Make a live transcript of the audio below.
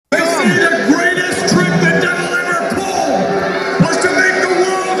They say the greatest trick the devil ever pulled was to make the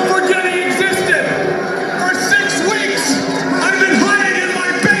world forget he existed. For 6 weeks, I've been hiding in my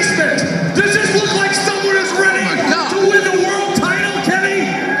basement. Does this look like someone who's ready to win the world title, Kenny?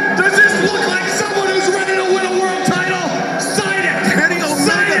 Does this look like someone who's ready to win a world title? Sign it! Kenny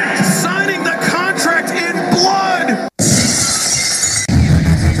Omega signing the contract in blood!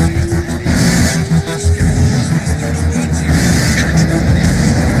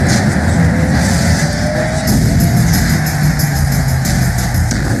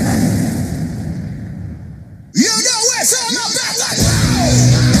 You know it's all about the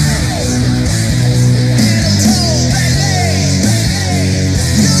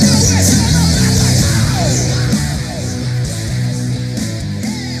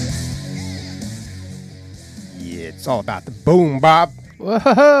Yeah, it's all about the boom, Bob. Whoa,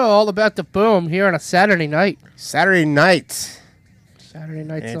 all about the boom here on a Saturday night. Saturday night. Saturday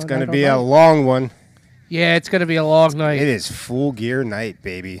night. And it's going to be a long one. Yeah, it's going to be a long night. It is full gear night,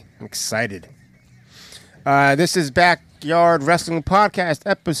 baby. I'm excited. This is Backyard Wrestling Podcast,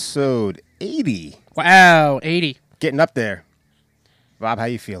 episode 80. Wow, 80. Getting up there. Bob, how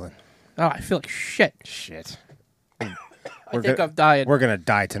you feeling? Oh, I feel like shit. Shit. I think I'm dying. We're going to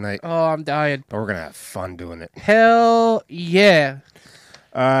die tonight, Oh, I'm dying. but we're going to have fun doing it. Hell yeah.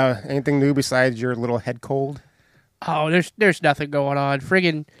 Anything new besides your little head cold? Oh, there's nothing going on.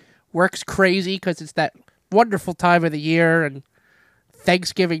 Friggin' work's crazy because it's that wonderful time of the year and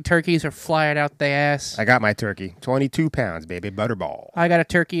Thanksgiving turkeys are flying out the ass. I got my turkey. 22 pounds, baby. Butterball. I got a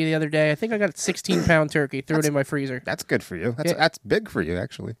turkey the other day. I think I got a 16-pound turkey. Threw it in my freezer. That's good for you. Yeah. That's big for you,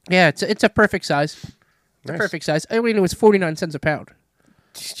 actually. Yeah, it's a perfect size. Nice. Perfect size. I mean, it was 49 cents a pound.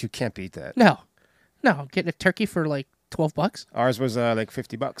 You can't beat that. No, I'm getting a turkey for like $12. Ours was like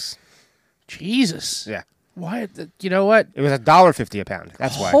 $50. Jesus. Yeah. Why? You know what? It was $1.50 a pound.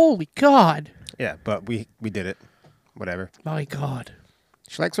 That's why. Holy God. Yeah, but we did it. Whatever. My God.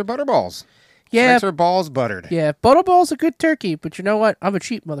 She likes her butterballs. She Yeah. likes her balls buttered. Yeah, Butterball's a good turkey, but you know what? I'm a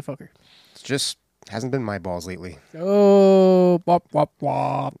cheap motherfucker. It's just hasn't been my balls lately. Oh, bop, bop,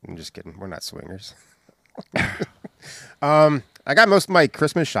 bop. I'm just kidding. We're not swingers. I got most of my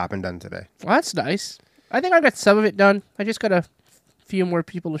Christmas shopping done today. Well, that's nice. I think I got some of it done. I just got a few more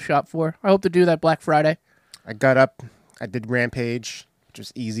people to shop for. I hope to do that Black Friday. I got up. I did Rampage, which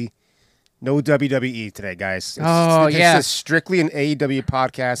was easy. No WWE today, guys. Yeah. This is strictly an AEW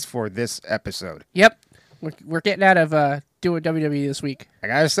podcast for this episode. Yep. We're getting out of doing WWE this week. I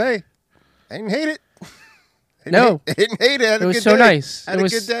gotta say, I didn't hate it. I didn't hate it. I had It a was good so day. nice. I had a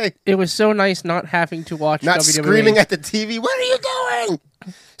good day. It was so nice not having to watch Not WWE. screaming at the TV. What are you doing,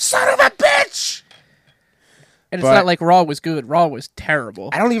 son of a bitch? And it's But- not like Raw was good. Raw was terrible.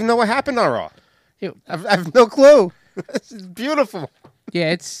 I don't even know what happened on Raw. It- I have no clue. This is beautiful. yeah,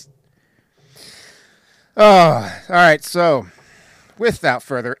 it's... Oh, all right. So, without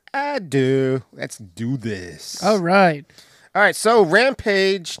further ado, let's do this. All right. All right. So,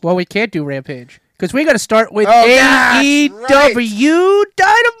 Rampage. Well, we can't do Rampage. Because we got to start with Oh, yes, AEW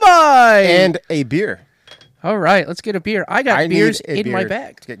Dynamite. And a beer. All right, let's get a beer. I got beers need a in my beer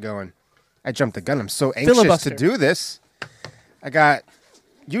bag. to get going. I jumped the gun. I'm so anxious Filibuster. to do this. I got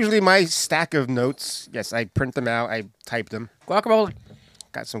usually my stack of notes. Yes, I print them out. I type them. Guacamole.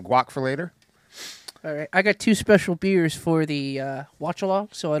 Got some guac for later. All right, I got 2 special beers for the watch-along,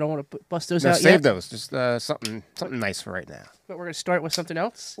 so I don't want to bust those No, out save yet. those. Just something nice for right now. But we're going to start with something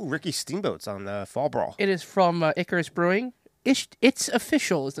else. Ooh, Ricky Steamboat's on the Fall Brawl. It is from Icarus Brewing. It's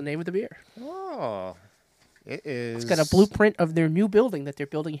Official is the name of the beer. Oh, it is. It's got a blueprint of their new building that they're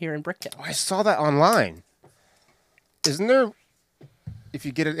building here in Bricktown. Oh, I saw that online. Isn't there? If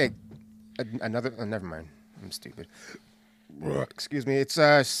you get another, never mind. I'm stupid. Excuse me. It's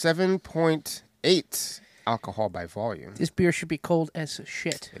 7.8 alcohol by volume. This beer should be cold as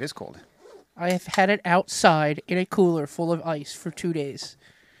shit. It is cold. I have had it outside in a cooler full of ice for 2 days.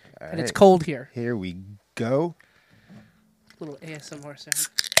 And it's right. cold here. Here we go. Little ASMR sound.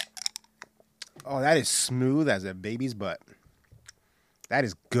 Oh, that is smooth as a baby's butt. That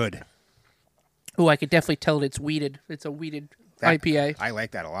is good. Oh, I could definitely tell it's weeded. It's a weeded IPA. I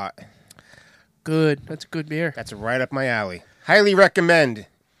like that a lot. Good. That's a good beer. That's right up my alley. Highly recommend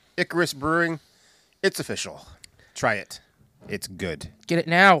Icarus Brewing. It's official. Try it. It's good. Get it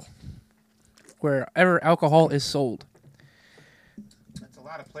now. Wherever alcohol is sold. That's a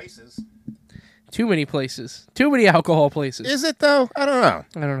lot of places. Too many places. Too many alcohol places. Is it, though? I don't know.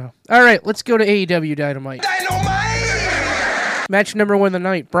 I don't know. All right, let's go to AEW Dynamite. Match number 1 of the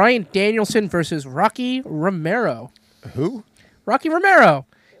night. Bryan Danielson versus Rocky Romero. Who? Rocky Romero.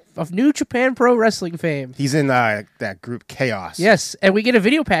 of New Japan Pro Wrestling fame. He's in that group Chaos. Yes, and we get a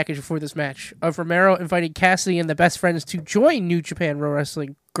video package before this match of Romero inviting Cassidy and the Best Friends to join New Japan Pro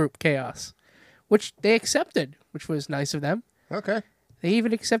Wrestling group Chaos, which they accepted, which was nice of them. Okay. They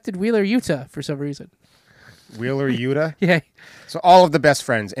even accepted Wheeler Yuta for some reason. Wheeler Yuta. Yeah. So all of the Best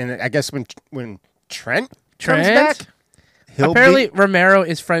Friends, and I guess when Trent comes back, apparently Romero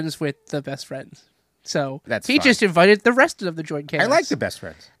is friends with the Best Friends. So That's he fine. just invited the rest of the joint Chaos. I like the Best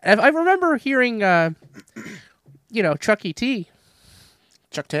Friends. And I remember hearing, Chuck E.T.,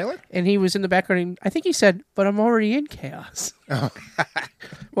 Chuck Taylor? and he was in the background, and I think he said, but I'm already in Chaos.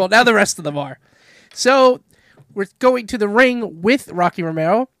 Well, now the rest of them are. So we're going to the ring with Rocky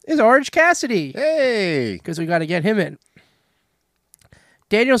Romero is Orange Cassidy. Hey! Because we got to get him in.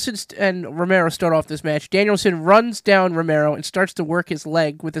 Danielson and Romero start off this match. Danielson runs down Romero and starts to work his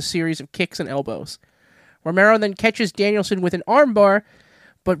leg with a series of kicks and elbows. Romero then catches Danielson with an armbar,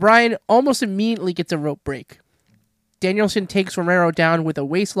 but Bryan almost immediately gets a rope break. Danielson takes Romero down with a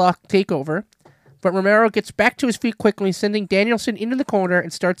waistlock takeover, but Romero gets back to his feet quickly, sending Danielson into the corner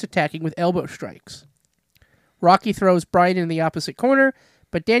and starts attacking with elbow strikes. Rocky throws Bryan in the opposite corner,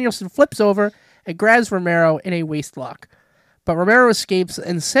 but Danielson flips over and grabs Romero in a waistlock. But Romero escapes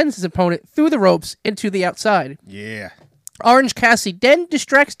and sends his opponent through the ropes into the outside. Yeah. Orange Cassidy then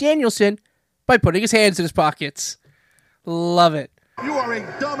distracts Danielson by putting his hands in his pockets. Love it. You are a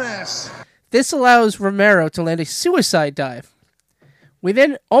dumbass. This allows Romero to land a suicide dive. We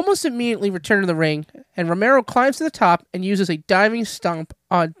then almost immediately return to the ring, and Romero climbs to the top and uses a diving stomp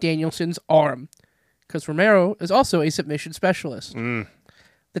on Danielson's arm, because Romero is also a submission specialist.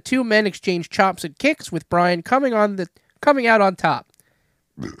 The two men exchange chops and kicks, with Bryan coming out on top.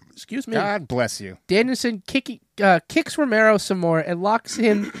 Excuse me. God bless you. Danielson kicks Romero some more and locks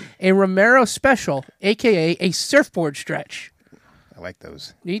in a Romero special, a.k.a. a surfboard stretch. I like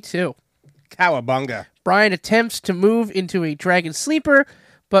those. Me too. Cowabunga. Bryan attempts to move into a dragon sleeper,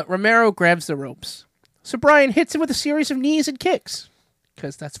 but Romero grabs the ropes. So Bryan hits him with a series of knees and kicks,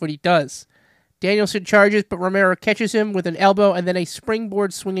 because that's what he does. Danielson charges, but Romero catches him with an elbow and then a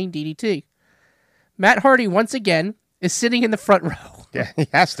springboard swinging DDT. Matt Hardy, once again, is sitting in the front row. Yeah, he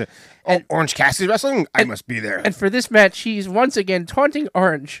has to. Orange Cassidy wrestling? I must be there. And for this match, he's once again taunting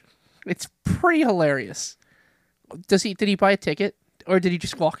Orange. It's pretty hilarious. Did he buy a ticket? Or did he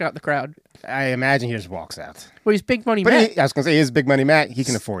just walk out the crowd? I imagine he just walks out. Well, he's Big Money But Matt. I was going to say, he is Big Money Matt. He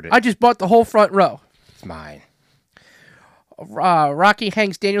can afford it. I just bought the whole front row. It's mine. Rocky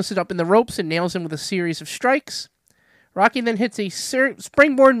hangs Danielson up in the ropes and nails him with a series of strikes. Rocky then hits a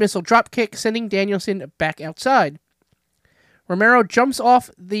springboard missile dropkick, sending Danielson back outside. Romero jumps off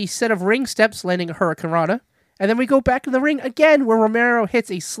the set of ring steps, landing a Hurricanrana. And then we go back to the ring again, where Romero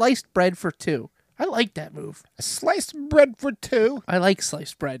hits a sliced bread for two. I like that move. A sliced bread for two. I like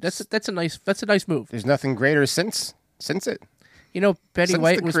sliced bread. That's a nice move. There's nothing greater since it. You know, Betty Since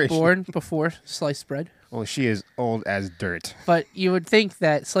White the was creation. born before sliced bread. Well, she is old as dirt. But you would think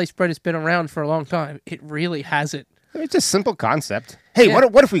that sliced bread has been around for a long time. It really hasn't. It's a simple concept. Hey, Yeah.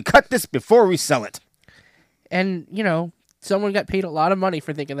 what if we cut this before we sell it? And, someone got paid a lot of money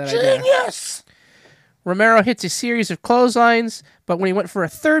for thinking that idea. Genius! Romero hits a series of clotheslines, but when he went for a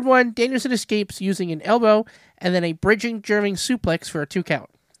third one, Danielson escapes using an elbow and then a bridging German suplex for a 2 count.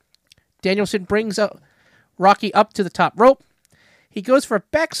 Danielson brings Rocky up to the top rope. He goes for a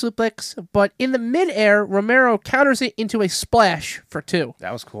back suplex, but in the midair, Romero counters it into a splash for 2.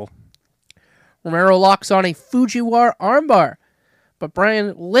 That was cool. Romero locks on a Fujiwara armbar, but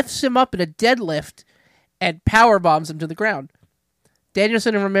Bryan lifts him up in a deadlift and power bombs him to the ground.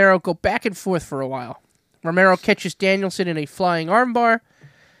 Danielson and Romero go back and forth for a while. Romero catches Danielson in a flying armbar,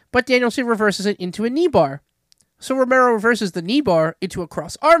 but Danielson reverses it into a knee bar. So Romero reverses the knee bar into a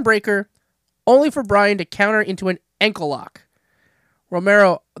cross arm breaker, only for Bryan to counter into an ankle lock.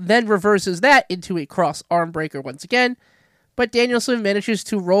 Romero then reverses that into a cross arm breaker once again, but Danielson manages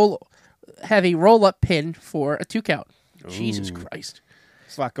to have a roll-up pin for a 2 count. Jesus Christ.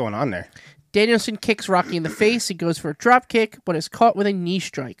 There's a lot going on there. Danielson kicks Rocky in the face. He goes for a drop kick, but is caught with a knee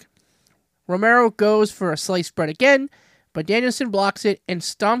strike. Romero goes for a sliced bread again, but Danielson blocks it and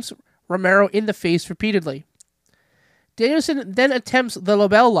stomps Romero in the face repeatedly. Danielson then attempts the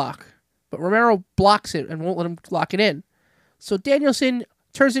Lobel lock, but Romero blocks it and won't let him lock it in. So Danielson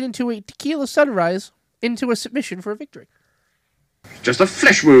turns it into a tequila sunrise into a submission for a victory. Just a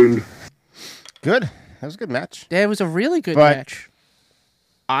flesh wound. Good. That was a good match. That was a really good But- match.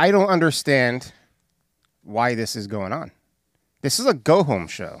 I don't understand why this is going on. This is a go-home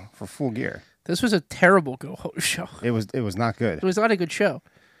show for Full Gear. This was a terrible go-home show. It was not good. It was not a good show.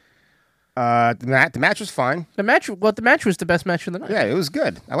 The match was fine. The match was the best match of the night. Yeah, it was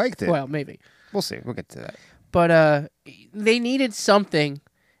good. I liked it. Well, maybe. We'll see. We'll get to that. But they needed something,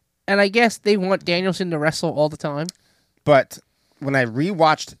 and I guess they want Danielson to wrestle all the time. But when I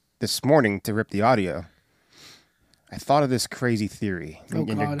rewatched this morning to rip the audio, I thought of this crazy theory. Oh, and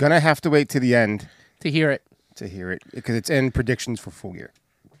God. you're going to have to wait to the end To hear it. because it's in predictions for Full Gear.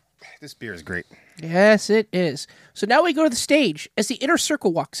 This beer is great. Yes, it is. So now we go to the stage as the Inner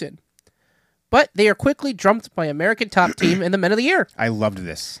Circle walks in. But they are quickly jumped by American Top Team and the Men of the Year. I loved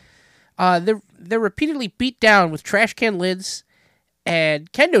this. They're repeatedly beat down with trash can lids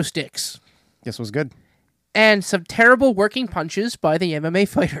and kendo sticks. This was good. And some terrible working punches by the MMA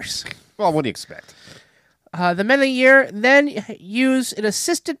fighters. Well, what do you expect? The Men of the Year then use an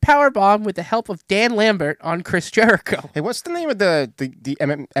assisted powerbomb with the help of Dan Lambert on Chris Jericho. Hey, what's the name of the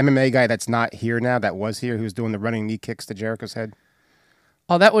MMA guy that's not here now, that was here, who's doing the running knee kicks to Jericho's head?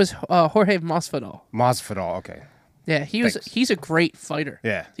 Oh, that was Jorge Masvidal. Masvidal, okay. Yeah, he's a great fighter.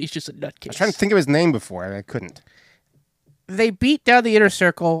 Yeah. He's just a nutcase. I was trying to think of his name before. I couldn't. They beat down the Inner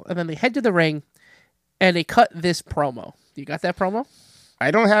Circle, and then they head to the ring, and they cut this promo. You got that promo?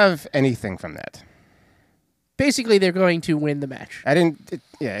 I don't have anything from that. Basically, they're going to win the match.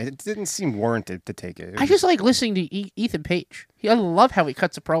 It didn't seem warranted to take it. I just like listening to Ethan Page. I love how he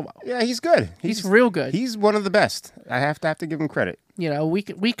cuts a promo. Yeah, he's good. He's real good. He's one of the best. I have to give him credit. You know, we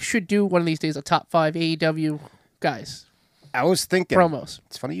should do one of these days a top 5 AEW guys. I was thinking Promos.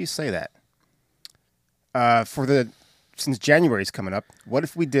 It's funny you say that. Since January's coming up, what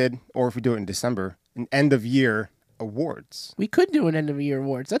if we did, or if we do it in December, an end of year awards? We could do an end of the year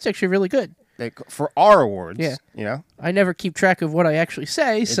awards. That's actually really good. Like for our awards. Yeah. You know? I never keep track of what I actually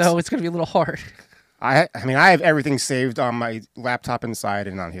say, so it's going to be a little hard. I mean, I have everything saved on my laptop inside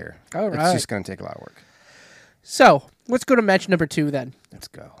and on here. All It's right. just going to take a lot of work. So, let's go to match number 2 then. Let's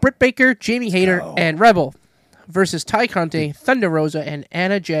go. Britt Baker, Jamie Hayter, and Rebel versus Ty Conte, Thunder Rosa, and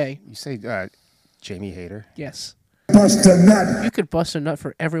Anna Jay. You say Jamie Hayter. Yes. Bust a nut. You could bust a nut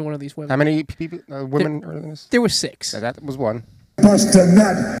for every one of these women. How many people, women are in this? There were 6. That was one. Bust a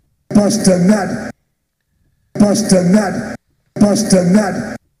nut. Bust a nut. Bust a nut. Bust a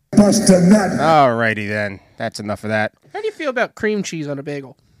nut. Bust a nut. Alrighty then. That's enough of that. How do you feel about cream cheese on a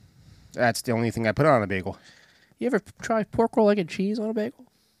bagel? That's the only thing I put on a bagel. You ever try pork roll, egg, and cheese on a bagel?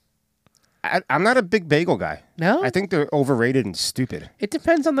 I'm not a big bagel guy. No? I think they're overrated and stupid. It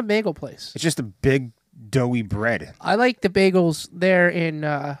depends on the bagel place. It's just a big, doughy bread. I like the bagels there in,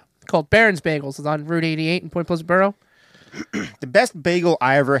 called Barron's Bagels. It's on Route 88 in Point Pleasant Borough. The best bagel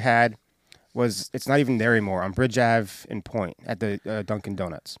I ever had was, it's not even there anymore, on Bridge Ave in Point at the Dunkin'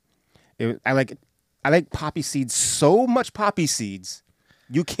 Donuts. I like poppy seeds, so much poppy seeds,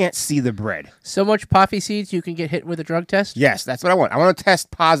 you can't see the bread. So much poppy seeds you can get hit with a drug test? Yes, that's what I want. I want to test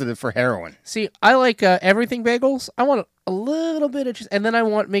positive for heroin. See, I like everything bagels. I want a little bit of and then I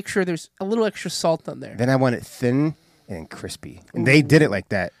want make sure there's a little extra salt on there. Then I want it thin and crispy. And they did it like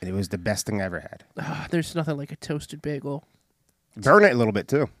that, and it was the best thing I ever had. There's nothing like a toasted bagel. Burn it a little bit,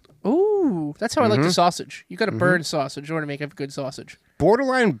 too. Ooh, that's how I like the sausage. You got to burn sausage in order to make a good sausage.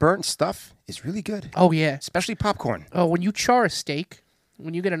 Borderline burnt stuff is really good. Oh, yeah. Especially popcorn. Oh, when you char a steak,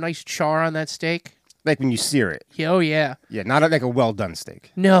 when you get a nice char on that steak. Like when you sear it. Yeah, oh, yeah. Yeah, not like a well-done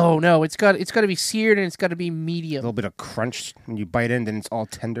steak. No. It's got to be seared and it's got to be A medium. little bit of crunch when you bite in, then it's all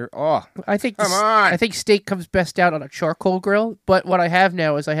tender. Oh, I think come on. I think steak comes best out on a charcoal grill. But what I have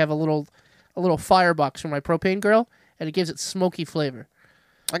now is I have a little firebox for my propane grill, and it gives it smoky flavor.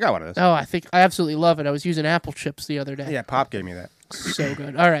 I got one of those. Oh, I absolutely love it. I was using apple chips the other day. Yeah, Pop gave me that. So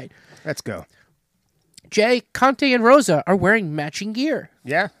good. All right. Let's go. Jay, Conte, and Rosa are wearing matching gear.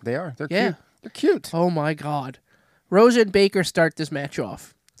 Yeah, they are. They're Yeah. cute. They're cute. Oh, my God. Rosa and Baker start this match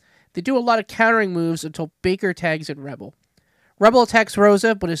off. They do a lot of countering moves until Baker tags in Rebel. Rebel attacks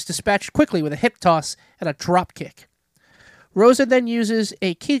Rosa, but is dispatched quickly with a hip toss and a drop kick. Rosa then uses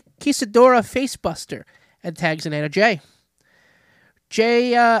a Quisadora facebuster and tags in Anna Jay.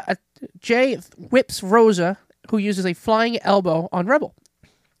 Jay whips Rosa, who uses a flying elbow on Rebel.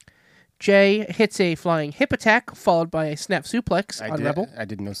 Jay hits a flying hip attack, followed by a snap suplex on Rebel. I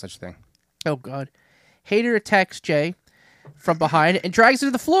did no such thing. Oh, God. Hayter attacks Jay from behind and drags her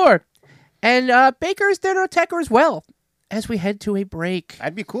to the floor. And Baker is there to attack her as well as we head to a break.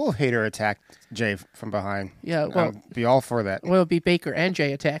 I'd be cool if Hater attacked Jay from behind. Yeah, well- I'd be all for that. Well, it would be Baker and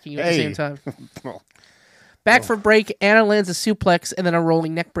Jay attacking you at the same time. Well, Back for break, Anna lands a suplex and then a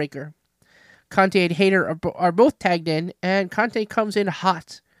rolling neck breaker. Conte and Hayter are both tagged in, and Conte comes in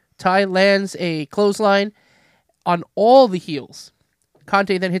hot. Ty lands a clothesline on all the heels.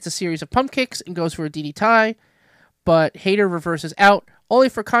 Conte then hits a series of pump kicks and goes for a DDT, but Hayter reverses out only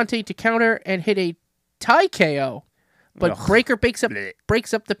for Conte to counter and hit a tie KO. But Breaker breaks up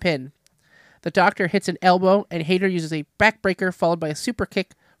the pin. The Doctor hits an elbow, and Hayter uses a backbreaker followed by a super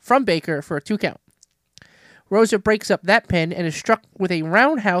kick from Baker for a 2 count. Rosa breaks up that pin and is struck with a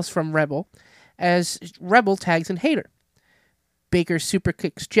roundhouse from Rebel as Rebel tags in Hayter. Baker super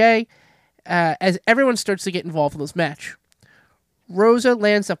kicks Jay as everyone starts to get involved in this match. Rosa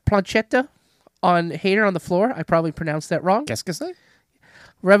lands a planchetta on Hayter on the floor. I probably pronounced that wrong. Qu'est-ce que c'est?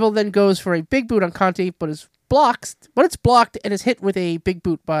 Rebel then goes for a big boot on Conte, but it's blocked and is hit with a big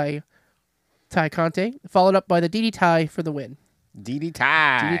boot by Ty Conte, followed up by the DD tie for the win. DD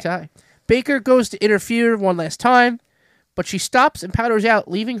tie. Baker goes to interfere one last time, but she stops and powders out,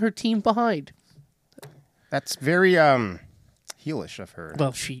 leaving her team behind. That's very heelish of her.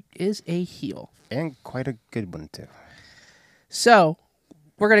 Well, she is a heel. And quite a good one, too. So,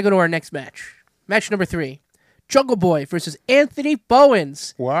 we're going to go to our next match. Match number 3. Jungle Boy versus Anthony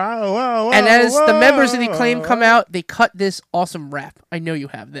Bowens. Wow. And as the members of the Acclaim come out, they cut this awesome rap. I know you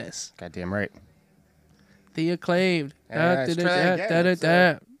have this. Goddamn right. The Acclaimed. Let's try that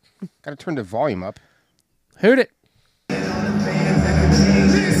again. Gotta turn the volume up. Hoot it.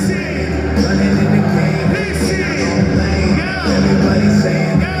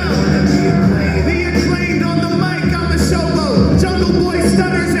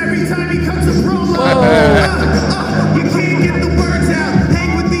 You can't get the words out.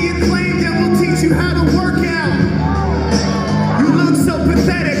 Hang with the Acclaimed and we'll teach you how to work out. You look so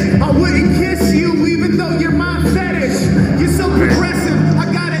pathetic. I wouldn't kiss you even though you're my fetish. You're so progressive. I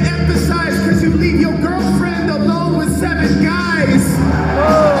gotta emphasize because you leave your girlfriend alone with 7 guys.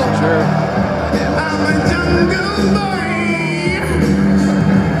 Sure. I'm a jungle boy.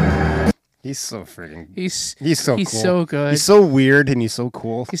 He's so freaking... He's so cool. so good. He's so weird and he's so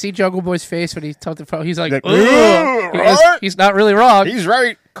cool. You see Jungle Boy's face when he told the phone. He's like, Like, ugh. right? He's not really wrong. He's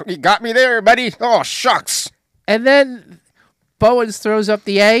right. He got me there, buddy. Oh, shucks. And then Bowens throws up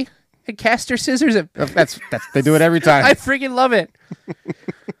the A and Caster scissors him. That's they do it every time. I freaking love it.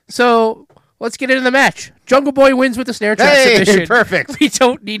 So let's get into the match. Jungle Boy wins with the snare trap submission. Perfect. We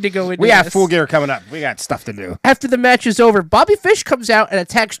don't need to go into We this. have Full Gear coming up. We got stuff to do. After the match is over, Bobby Fish comes out and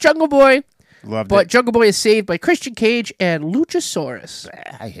attacks Jungle Boy. Loved But it. Jungle Boy is saved by Christian Cage and Luchasaurus.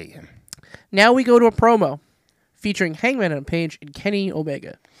 I hate him. Now we go to a promo featuring Hangman on Page and Kenny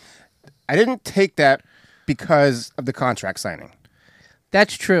Omega. I didn't take that because of the contract signing.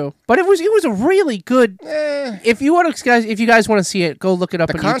 That's true, but it was a really good. If you guys want to see it, go look it up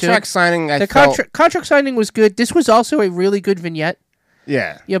The on contract YouTube. signing, Contract signing was good. This was also a really good vignette.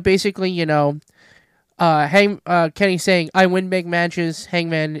 Yeah. Basically, Kenny saying, "I win big matches."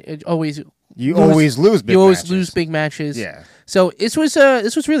 Hangman always always lose big You always matches. lose big matches. Yeah. So this was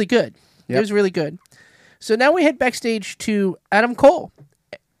really good. It Yep. was really good. So now we head backstage to Adam Cole,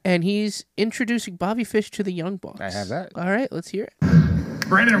 and he's introducing Bobby Fish to the Young Bucks. I have that. All right, let's hear it.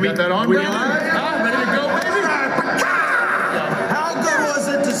 Brandon, are we got that on? Ready to go, baby? How good was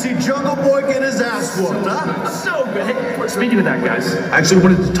it to see Jungle Boy get his ass whooped, huh? So good. Hey, speaking of that, guys, I actually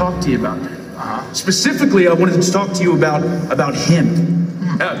wanted to talk to you about that. Specifically, I wanted to talk to you about him.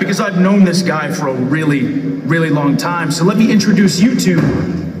 Because I've known this guy for a really, really long time. So let me introduce you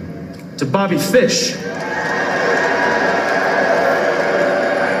to Bobby Fish.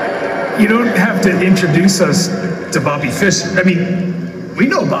 You don't have to introduce us to Bobby Fish. I mean, we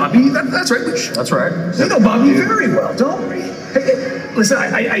know Bobby. That's right. That's right. We know Bobby very well, don't we? Hey, listen,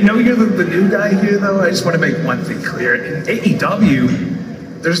 I know you're the new guy here, though. I just want to make one thing clear. In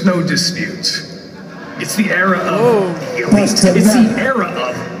AEW, there's no dispute. It's the era of the elite. It's the era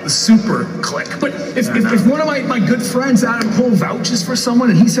of the super clique. But if one of my good friends, Adam Cole, vouches for someone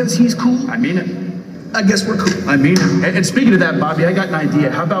and he says he's cool, I mean it. I guess we're cool. I mean it. And speaking of that, Bobby, I got an idea.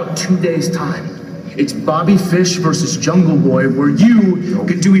 How about 2 days' time? It's Bobby Fish versus Jungle Boy, where you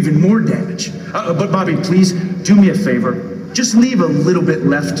can do even more damage. But Bobby, please do me a favor. Just leave a little bit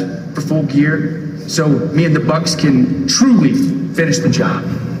left for Full Gear, so me and the Bucks can truly finish the job.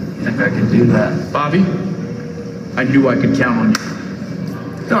 I think I can do that. Bobby, I knew I could count on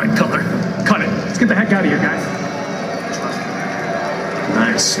you. All right, Cutler, cut it. Let's get the heck out of here, guys.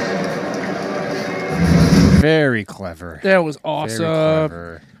 Nice. Very clever. That was awesome. Very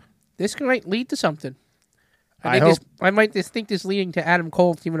clever. This might lead to something. I hope. I might think this leading to Adam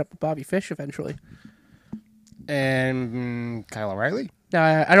Cole teaming up with Bobby Fish eventually. And Kyle O'Reilly? No,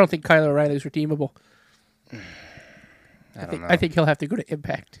 I don't think Kyle O'Reilly's redeemable. I don't know. I think he'll have to go to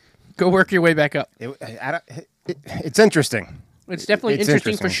Impact. Go work your way back up. It's interesting. It's definitely It's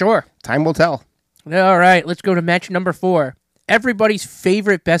interesting for sure. Time will tell. All right, let's go to match number 4. Everybody's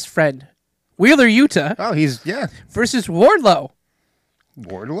favorite best friend, Wheeler Yuta Oh, yeah. versus Wardlow.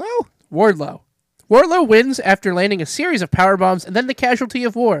 Wardlow wins after landing a series of powerbombs and then the casualty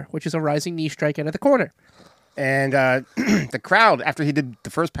of war, which is a rising knee strike out of the corner. And the crowd, after he did the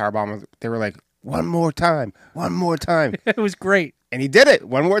first powerbomb, they were like, one more time. It was great. And he did it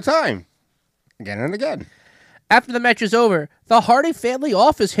one more time. Again and again. After the match is over, the Hardy family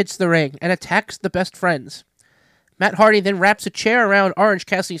office hits the ring and attacks the best friends. Matt Hardy then wraps a chair around Orange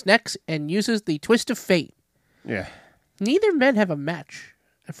Cassidy's neck and uses the twist of fate. Yeah. Neither men have a match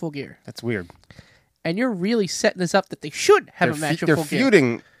at Full Gear. That's weird. And you're really setting this up that they should have a match at Full Gear. They're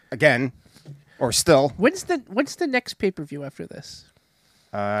feuding again, or still. When's the next pay-per-view after this?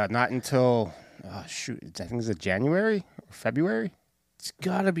 Not until, I think it's January or February? It's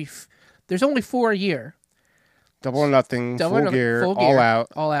gotta be, there's only 4 a year. Double or Nothing, Full Gear,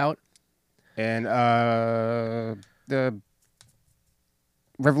 All Out. And the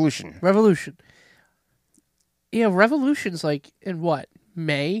Revolution. Yeah, Revolution's like in what?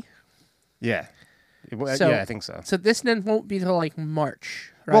 May? Yeah. So, yeah, I think so. So this then won't be till like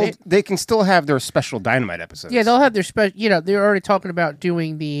March, right? Well, they can still have their special Dynamite episodes. Yeah, they'll have their special. They're already talking about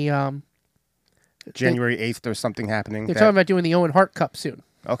doing the January 8th. There's something happening. They're talking about doing the Owen Hart Cup soon.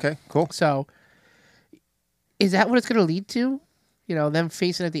 Okay, cool. So, is that what it's going to lead to? Them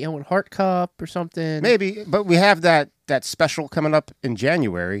facing at the Owen Hart Cup or something? Maybe, but we have that special coming up in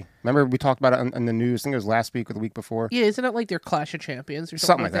January. Remember we talked about it on the news? I think it was last week or the week before. Yeah, isn't it like their Clash of Champions or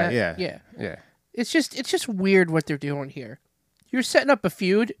something like that? Yeah. It's just weird what they're doing here. You're setting up a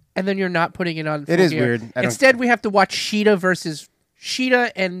feud, and then you're not putting it on. It is Gear. weird. Instead, we have to watch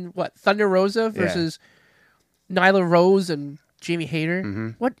Sheeta and Thunder Rosa versus Nyla Rose and Jamie Hayter. Mm-hmm.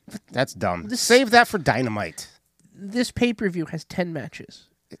 What? That's dumb. Save that for Dynamite. This pay-per-view has 10 matches.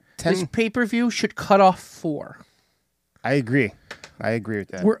 10? This pay-per-view should cut off 4. I agree with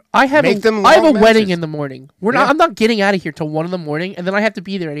that. I have a wedding in the morning. I'm not getting out of here till 1 a.m, and then I have to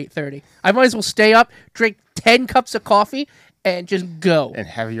be there at 8:30. I might as well stay up, drink 10 cups of coffee, and just go. And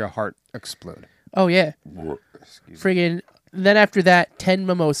have your heart explode. Oh, yeah. Friggin'. Then after that, 10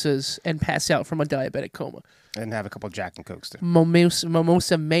 mimosas and pass out from a diabetic coma. And have a couple Jack and Cokes too.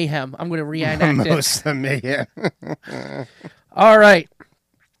 Mimosa Mayhem. I'm going to reenact it. Mimosa Mayhem. All right.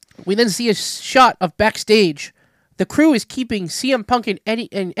 We then see a shot of backstage. The crew is keeping CM Punk and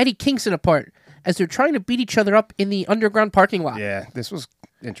Eddie Kingston apart as they're trying to beat each other up in the underground parking lot. Yeah, this was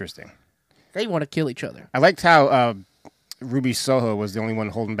interesting. They want to kill each other. I liked how Ruby Soho was the only one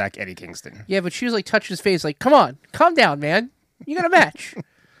holding back Eddie Kingston. Yeah, but she was like touching his face like, come on, calm down, man. You got a match.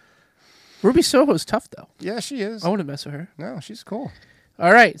 Ruby Soho's tough, though. Yeah, she is. I wouldn't mess with her. No, she's cool.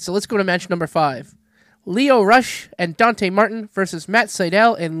 All right, so let's go to match number 5. Lio Rush and Dante Martin versus Matt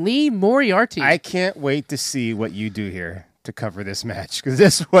Sydal and Lee Moriarty. I can't wait to see what you do here to cover this match, because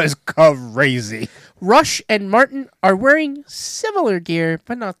this was crazy. Rush and Martin are wearing similar gear,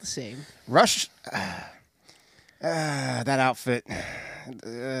 but not the same. Rush, that outfit,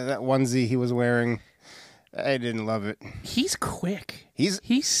 that onesie he was wearing, I didn't love it. He's quick. He's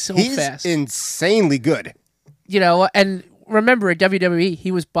so fast. He's insanely good. And remember at WWE,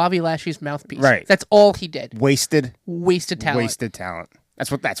 he was Bobby Lashley's mouthpiece. Right. That's all he did. Wasted talent.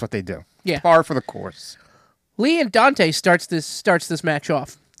 That's what they do. Yeah. Par for the course. Lee and Dante starts this match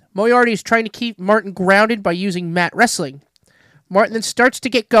off. Moriarty is trying to keep Martin grounded by using mat wrestling. Martin then starts to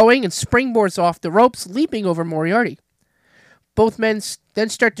get going and springboards off the ropes, leaping over Moriarty. Both men then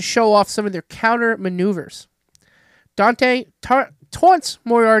start to show off some of their counter maneuvers. Dante taunts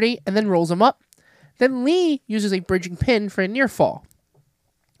Moriarty and then rolls him up. Then Lee uses a bridging pin for a near fall.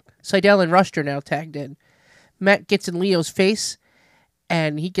 Sydal and Rush are now tagged in. Matt gets in Leo's face,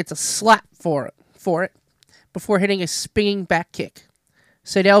 and he gets a slap for it before hitting a spinning back kick.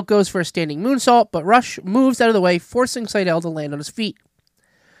 Sydal goes for a standing moonsault, but Rush moves out of the way, forcing Sydal to land on his feet.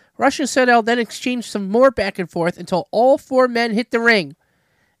 Rush and Sydal then exchange some more back and forth until all 4 men hit the ring,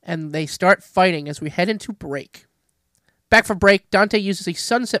 and they start fighting as we head into break. Back for break, Dante uses a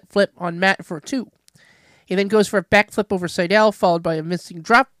sunset flip on Matt for a 2. He then goes for a backflip over Sydal, followed by a missing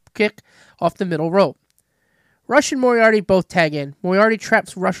drop kick off the middle rope. Rush and Moriarty both tag in. Moriarty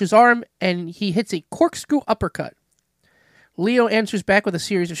traps Rush's arm, and he hits a corkscrew uppercut. Leo answers back with a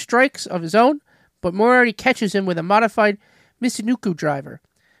series of strikes of his own, but Moriarty catches him with a modified Misonuku driver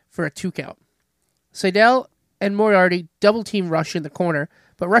for a 2 count. Sydal and Moriarty double-team Rush in the corner,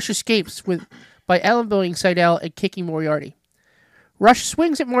 but Rush escapes by elbowing Sydal and kicking Moriarty. Rush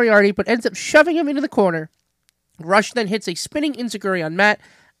swings at Moriarty, but ends up shoving him into the corner. Rush then hits a spinning enziguri on Matt,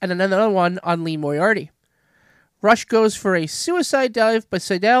 and another one on Lee Moriarty. Rush goes for a suicide dive, but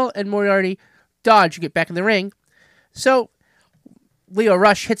Sydal and Moriarty dodge and get back in the ring. So, Lio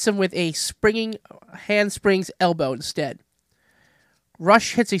Rush hits him with a springing handsprings elbow instead.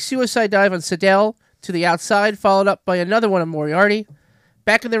 Rush hits a suicide dive on Sydal to the outside, followed up by another one on Moriarty.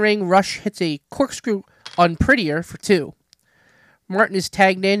 Back in the ring, Rush hits a corkscrew on Prettier for 2. Martin is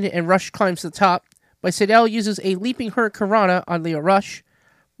tagged in, and Rush climbs to the top, but Sydal uses a leaping hurricanrana on Leo Rush.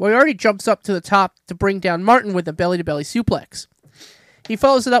 Moriarty jumps up to the top to bring down Martin with a belly-to-belly suplex. He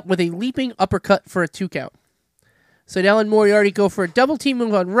follows it up with a leaping uppercut for a 2 count. Sydal and Moriarty go for a double team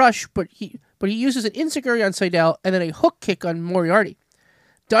move on Rush, but he uses an enziguri on Sydal and then a hook kick on Moriarty.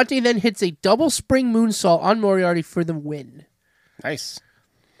 Dante then hits a double spring moonsault on Moriarty for the win. Nice.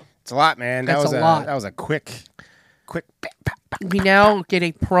 It's a lot, man. That's a lot. That was a quick. We now get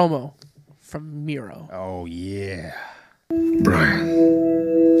a promo from Miro. Oh yeah. Brian,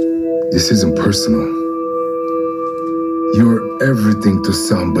 this isn't personal. You're everything to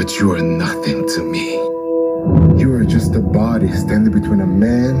some, but you are nothing to me. You are just a body standing between a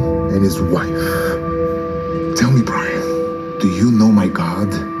man and his wife. Tell me, Brian, do you know my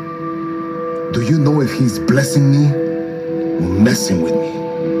God? Do you know if he's blessing me or messing with me?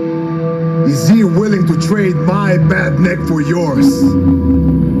 Is he willing to trade my bad neck for yours?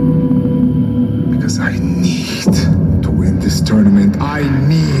 Because I need to win this tournament. I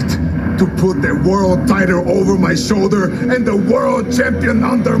need to put the world title over my shoulder and the world champion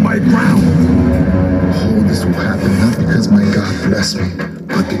under my crown. All this will happen not because my God blessed me,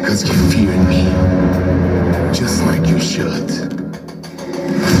 but because you fear me. Just like you should.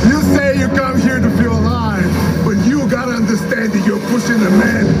 You say you come here to feel alive, but you gotta understand that you're pushing a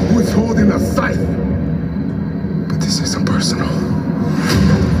man who is holding a scythe. But this isn't personal.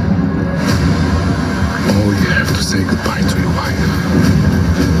 Oh, you have to say goodbye to your wife.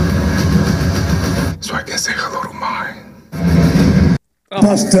 So I can say hello to mine.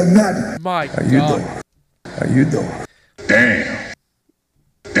 Bust a nut. My How you God. doing? How you doing? Damn.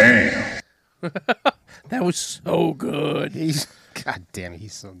 That was so good. God damn it,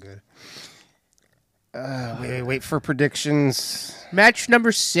 he's so good. Wait for predictions. Match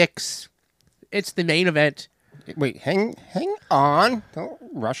number 6. It's the main event. Wait, hang on. Don't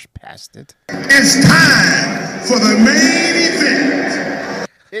rush past it. It's time for the main event.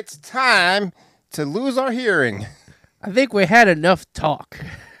 It's time to lose our hearing. I think we had enough talk.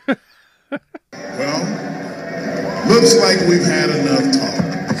 Well, looks like we've had enough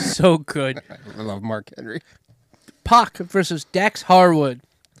talk. So good. I love Mark Henry. Pac versus Dax Harwood.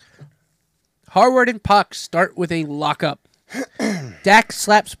 Harwood and Pac start with a lockup. Dax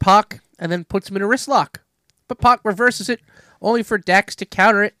slaps Pac and then puts him in a wrist lock. But Pac reverses it, only for Dax to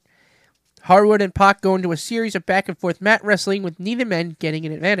counter it. Harwood and Pac go into a series of back-and-forth mat wrestling with neither man getting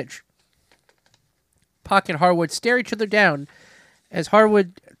an advantage. Pac and Harwood stare each other down as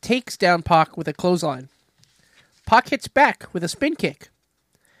Harwood takes down Pac with a clothesline. Pac hits back with a spin kick.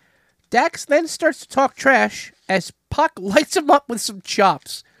 Dax then starts to talk trash as Pac lights him up with some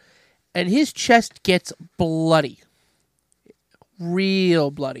chops, and his chest gets bloody.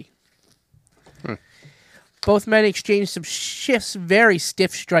 Real bloody. Both men exchange some shifts, very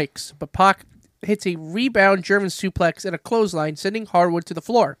stiff strikes, but Pac hits a rebound German suplex and a clothesline, sending Harwood to the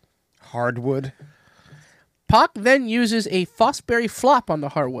floor. Hardwood. Pac then uses a Fosbury flop on the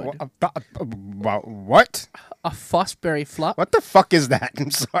Harwood. What? A Fosbury flop? What the fuck is that?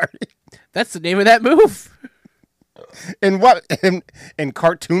 I'm sorry. That's the name of that move. In what? In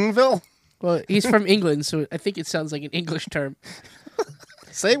Cartoonville? Well, he's from England, so I think it sounds like an English term.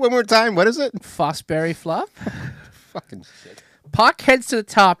 Say it one more time. What is it? Fosbury flop. Fucking shit. Pac heads to the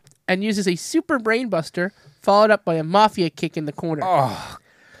top and uses a super brainbuster, followed up by a mafia kick in the corner. Oh,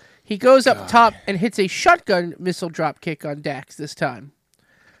 He goes up top and hits a shotgun missile drop kick on Dax this time.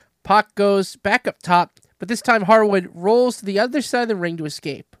 Pac goes back up top, but this time Harwood rolls to the other side of the ring to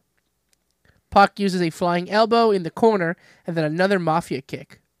escape. Pac uses a flying elbow in the corner and then another mafia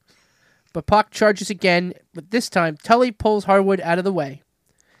kick. But Pac charges again, but this time Tully pulls Harwood out of the way.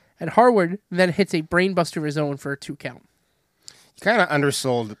 And Harwood then hits a brainbuster of his own for a 2 count. you kind of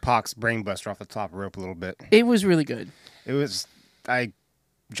undersold Pac's brainbuster off the top rope a little bit. It was really good. It was. I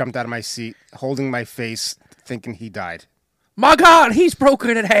jumped out of my seat, holding my face, thinking he died. My God, he's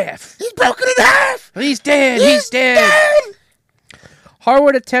broken in half. He's broken in half. He's dead. He's dead.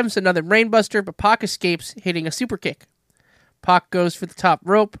 Harwood attempts another brainbuster, but Pac escapes, hitting a super kick. Pac goes for the top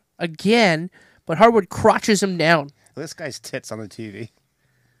rope again, but Harwood crotches him down. This guy's tits on the TV.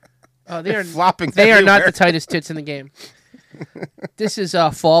 Oh, they are flopping. They are not everywhere. the tightest tits in the game. This is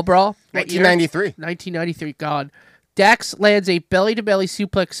Fall Brawl. What year? 1993. 1993. God. Dax lands a belly-to-belly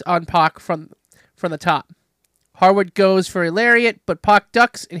suplex on Pac from the top. Harwood goes for a lariat, but Pac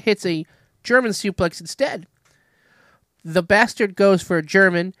ducks and hits a German suplex instead. The bastard goes for a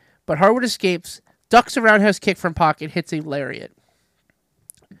German, but Harwood escapes, ducks a roundhouse kick from Pac, and hits a lariat.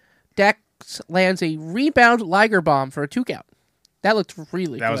 Dax lands a rebound Liger bomb for a 2 count. That looked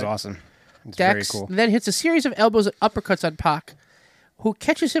really good. That was awesome. It's very Dax cool. then hits a series of elbows and uppercuts on Pac, who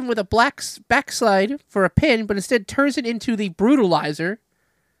catches him with a backslide for a pin, but instead turns it into the brutalizer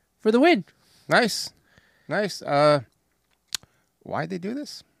for the win. Nice. Why'd they do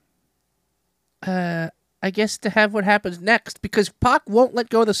this? I guess to have what happens next, because Pac won't let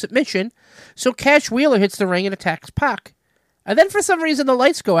go of the submission, so Cash Wheeler hits the ring and attacks Pac. And then for some reason the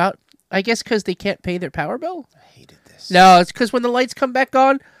lights go out. I guess because they can't pay their power bill? I hated this. No, it's because when the lights come back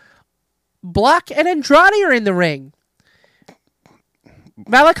on, Black and Andrade are in the ring.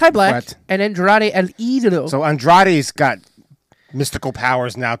 Malachi Black What? and Andrade El Idolo. So Andrade's got mystical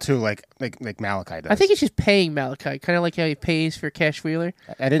powers now too, like Malachi does. I think he's just paying Malachi, kind of like how he pays for Cash Wheeler.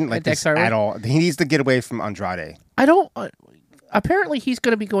 I didn't like this Dax at all. He needs to get away from Andrade. I don't. Apparently, he's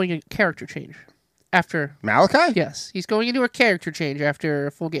going to be going a character change after. Malachi? Yes, he's going into a character change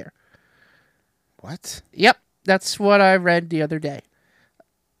after Full Gear. What? Yep, that's what I read the other day.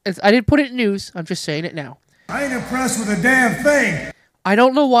 I didn't put it in news. I'm just saying it now. I ain't impressed with a damn thing. I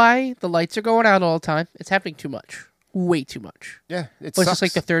don't know why the lights are going out all the time. It's happening too much. Way too much. Yeah, it Well, sucks. it's just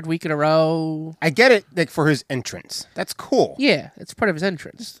like the 3rd week in a row. I get it, like for his entrance. That's cool. Yeah, it's part of his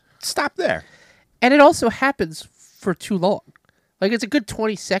entrance. Stop there. And it also happens for too long. Like, it's a good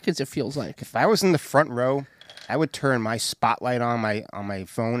 20 seconds, it feels like. If I was in the front row, I would turn my spotlight on my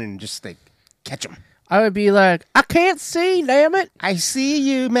phone and just like catch him. I would be like, I can't see, damn it. I see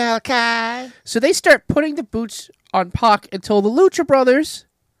you, Malachi. So they start putting the boots on Pac until the Lucha Brothers,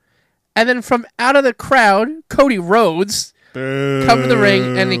 and then from out of the crowd, Cody Rhodes come to the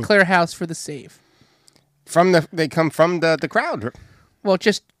ring and they clear house for the save. They come from the crowd. Well,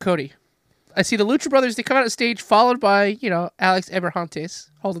 just Cody. I see the Lucha Brothers, they come out on stage, followed by, Alex Eberhantes,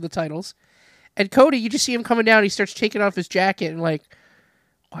 holding the titles. And Cody, you just see him coming down, he starts taking off his jacket and like,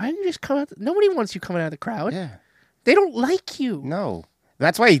 why didn't you just come out? Nobody wants you coming out of the crowd. Yeah. They don't like you. No.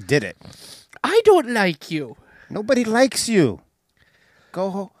 That's why he did it. I don't like you. Nobody likes you.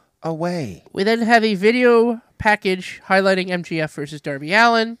 Go away. We then have a video package highlighting MJF versus Darby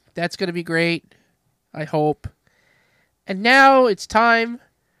Allin. That's going to be great, I hope. And now it's time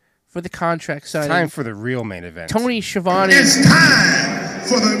for the contract signing. Time for the real main event. Tony Schiavone It's time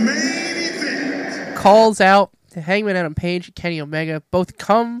for the main event. calls out to Hangman Adam Page and Kenny Omega. Both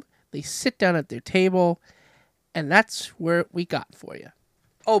come, they sit down at their table, and that's where we got for you.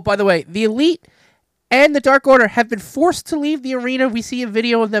 Oh, by the way, the Elite and the Dark Order have been forced to leave the arena. We see a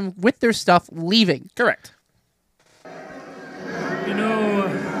video of them with their stuff leaving. Correct.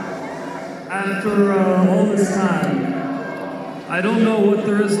 After all this time, I don't know what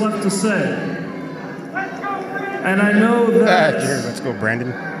there is left to say. And I know that Let's go, Brandon.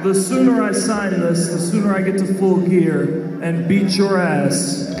 the sooner I sign this, the sooner I get to Full Gear and beat your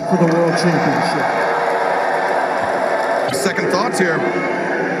ass for the World Championship. Second thoughts here.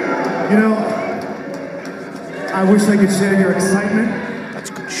 I wish I could share your excitement. That's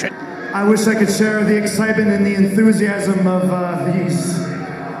good shit. I wish I could share the excitement and the enthusiasm of these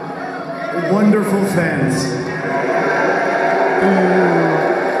wonderful fans.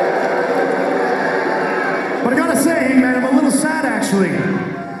 But I gotta say, man, I'm a little sad actually.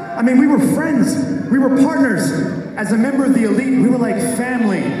 I mean, we were friends, we were partners. As a member of the Elite, we were like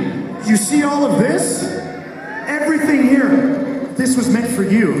family. You see all of this? Everything here, this was meant for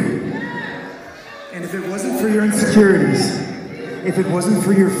you. And if it wasn't for your insecurities, if it wasn't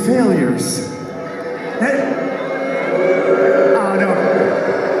for your failures, oh no.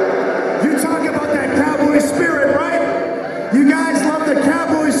 You talk about that cowboy spirit, right? You guys love the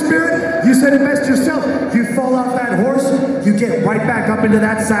cowboy spirit. You said it best yourself. You fall off that horse, you get right back up into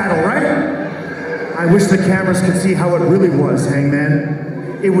that saddle, right? I wish the cameras could see how it really was,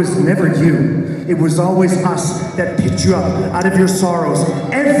 Hangman. It was never you. It was always us that picked you up out of your sorrows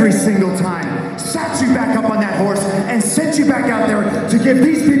every single time, sat you back up on that horse, and sent you back out there to give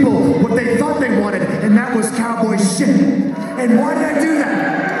these people what they thought they wanted, and that was cowboy shit. And why did I do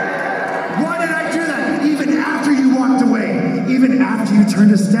that? Why did I do that? Even after you walked away, even after you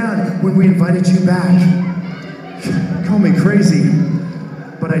turned us down when we invited you back. Call me crazy,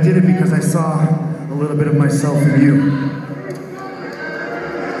 but I did it because I saw a little bit of myself in you.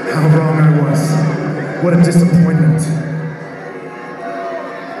 How wrong I was. What a disappointment.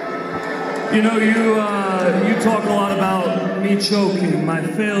 You talk a lot about me choking, my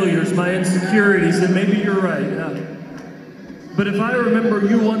failures, my insecurities, and maybe you're right. But if I remember,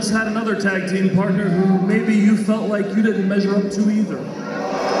 you once had another tag team partner who maybe you felt like you didn't measure up to either.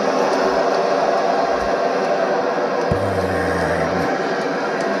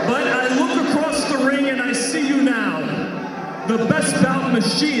 But I look across the ring and I see you now. the best bout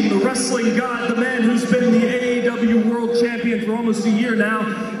machine, the wrestling god, the man who's been the AEW World Champion for almost a year now,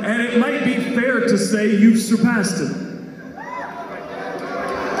 and it might be fair to say you've surpassed him.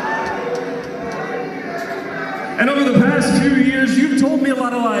 And over the past few years, you've told me a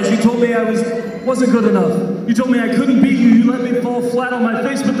lot of lies. You told me I wasn't good enough. You told me I couldn't beat you. You let me fall flat on my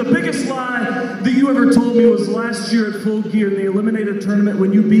face. But the biggest lie that you ever told me was last year at Full Gear in the Eliminator Tournament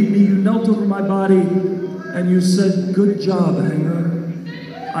when you beat me. You knelt over my body and you said, "Good job, Hanger.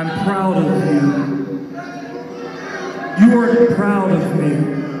 I'm proud of you." You weren't proud of me.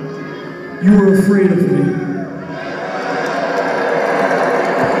 You were afraid of me.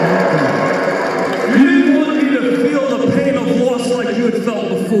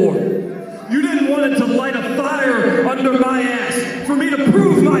 You didn't want it to light a fire under my ass, for me to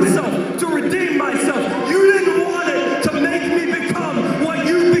prove myself, to redeem myself. You didn't want it to make me become what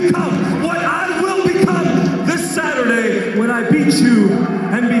you become, what I will become this Saturday when I beat you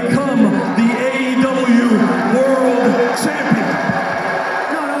and become the AEW World Champion.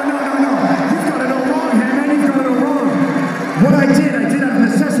 No. You've got it all wrong, man. You've got it all wrong. What I did out of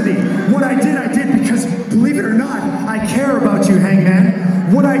necessity. What I did because, believe it or not, I care about you, Hangman.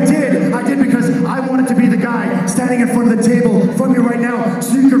 What I did because I wanted to be the guy standing in front of the table from you right now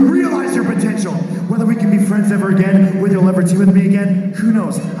so you can realize your potential. Whether we can be friends ever again, whether you'll ever team with me again, who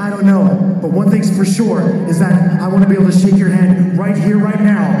knows? I don't know. But one thing's for sure is that I want to be able to shake your hand right here, right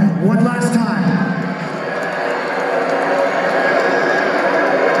now, one last time.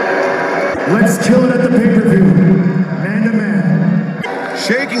 Let's kill it at the pay-per-view, man to man.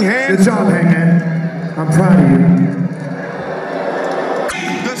 Shaking hands. Good job, Hangman. I'm proud of you.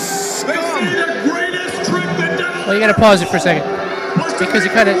 Well, you gotta pause it for a second because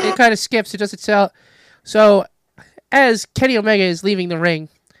it kind of skips. It doesn't sell. So, as Kenny Omega is leaving the ring,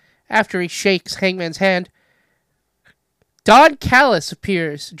 after he shakes Hangman's hand, Don Callis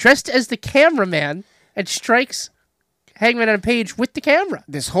appears dressed as the cameraman and strikes Hangman on a page with the camera.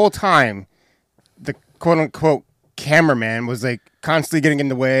 This whole time, the quote-unquote cameraman was like constantly getting in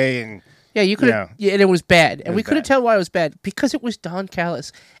the way, and yeah, you could, and it was bad, and we couldn't tell why it was bad because it was Don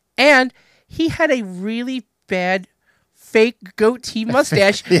Callis, and he had a really bad fake goatee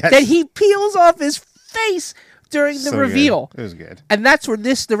mustache that he peels off his face during the reveal. Good. It was good, and that's where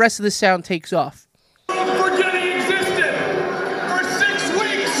the rest of the sound takes off. Forgetting existed. For 6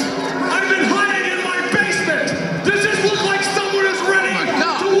 weeks, I've been hiding in my basement. Does this look like someone who's ready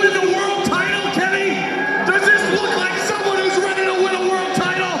to win the world title, Kenny? Does this look like someone who's ready to win a world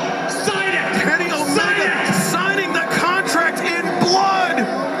title? Sign it. Kenny Omega signing the contract in blood.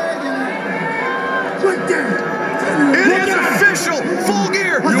 Right there. It is official. Full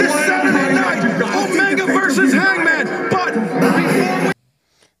Gear this Saturday night. Omega versus Hangman. But before we...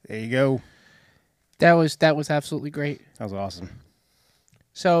 There you go. That was absolutely great. That was awesome.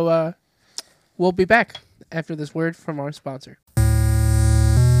 So we'll be back after this word from our sponsor.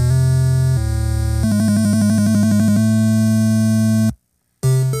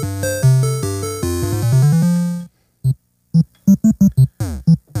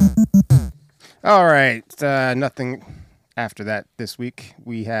 All right, nothing after that this week.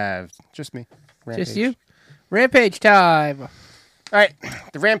 We have just me. Rampage. Just you? Rampage time. All right,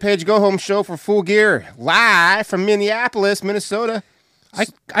 the Rampage Go Home Show for Full Gear, live from Minneapolis, Minnesota.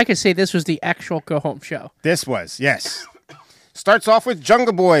 I could say this was the actual Go Home show. This was, yes. Starts off with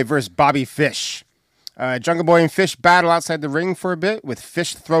Jungle Boy versus Bobby Fish. Jungle Boy and Fish battle outside the ring for a bit, with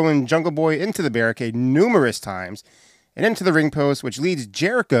Fish throwing Jungle Boy into the barricade numerous times and into the ring post, which leads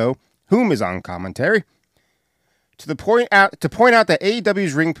Jericho, whom is on commentary, to point out that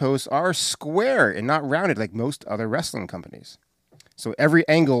AEW's ring posts are square and not rounded like most other wrestling companies. So every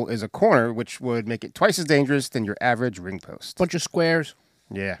angle is a corner, which would make it twice as dangerous than your average ring post. Bunch of squares.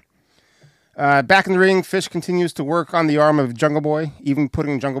 Yeah. Back in the ring, Fish continues to work on the arm of Jungle Boy, even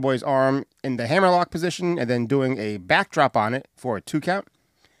putting Jungle Boy's arm in the hammerlock position and then doing a backdrop on it for a 2 count.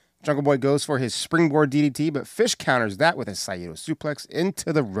 Jungle Boy goes for his springboard DDT, but Fish counters that with a Saito suplex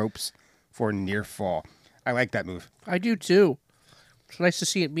into the ropes for a near fall. I like that move. I do too. It's nice to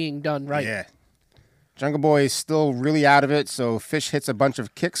see it being done right. Yeah. Jungle Boy is still really out of it, so Fish hits a bunch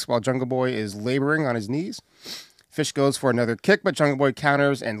of kicks while Jungle Boy is laboring on his knees. Fish goes for another kick, but Jungle Boy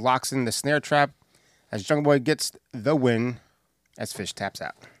counters and locks in the snare trap as Jungle Boy gets the win as Fish taps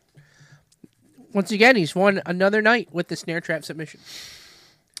out. Once again, he's won another night with the snare trap submission.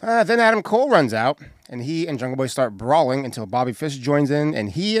 Then Adam Cole runs out, and he and Jungle Boy start brawling until Bobby Fish joins in,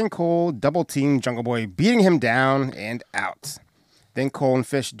 and he and Cole double-team Jungle Boy, beating him down and out. Then Cole and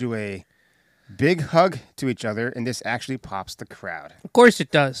Fish do a big hug to each other, and this actually pops the crowd. Of course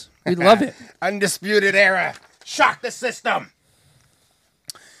it does. We love it. Undisputed Era. Shock the system.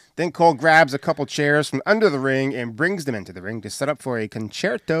 Then Cole grabs a couple chairs from under the ring and brings them into the ring to set up for a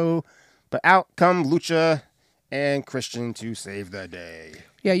concerto. But out come Lucha and Christian to save the day.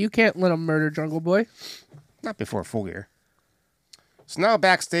 Yeah, you can't let him murder Jungle Boy. Not before Full Gear. So now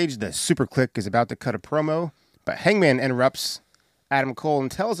backstage, the Super Click is about to cut a promo, but Hangman interrupts Adam Cole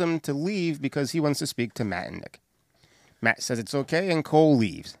and tells him to leave because he wants to speak to Matt and Nick. Matt says it's okay, and Cole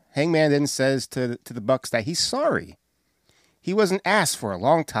leaves. Hangman then says to the Bucks that he's sorry. He wasn't asked for a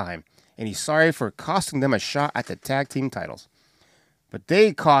long time, and he's sorry for costing them a shot at the tag team titles. But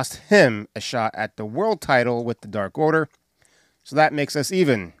they cost him a shot at the world title with the Dark Order, so that makes us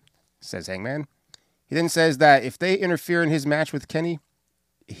even, says Hangman. He then says that if they interfere in his match with Kenny,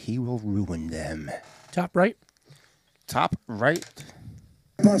 he will ruin them. Top right. Top right.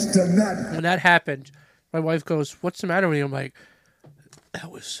 Bust a nut. When that happened, my wife goes, "What's the matter with you?" I'm like, "That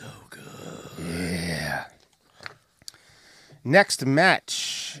was so good." Yeah. Next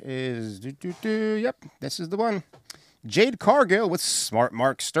match is... Yep, this is the one. Jade Cargill with Smart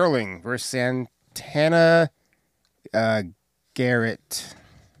Mark Sterling versus Santana Garrett.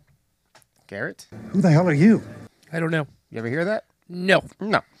 Garrett? Who the hell are you? I don't know. You ever hear that? No.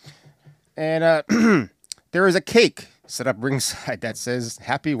 No. And there is a cake set up ringside that says,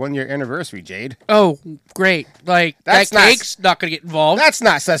 "Happy 1-year anniversary, Jade." Oh, great. Like, That's that cake's not going to get involved. That's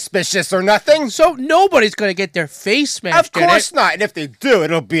not suspicious or nothing. So nobody's going to get their face smashed Of course not. And if they do,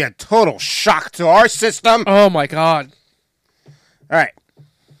 it'll be a total shock to our system. Oh, my God. All right.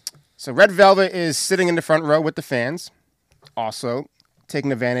 So Red Velvet is sitting in the front row with the fans. Also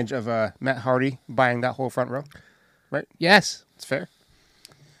taking advantage of Matt Hardy buying that whole front row. Right? Yes. It's fair.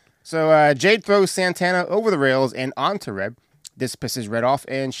 So Jade throws Santana over the rails and onto Red. This pisses Red off,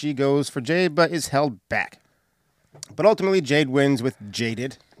 and she goes for Jade, but is held back. But ultimately, Jade wins with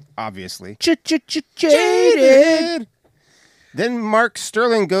Jaded, obviously. Jaded. Then Mark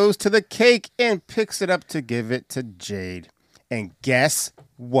Sterling goes to the cake and picks it up to give it to Jade. And guess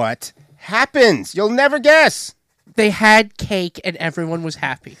what happens? You'll never guess. They had cake, and everyone was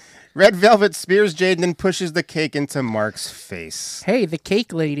happy. Red Velvet spears Jade and then pushes the cake into Mark's face. Hey, the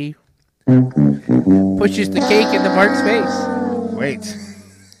cake lady pushes the cake into Mark's face. Wait.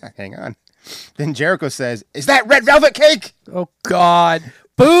 Hang on. Then Jericho says, "Is that Red Velvet cake?" Oh, God.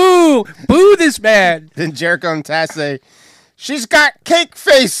 Boo! Boo this man. Then Jericho and Taz say, "She's got cake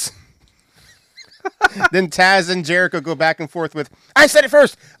face." Then Taz and Jericho go back and forth with, "I said it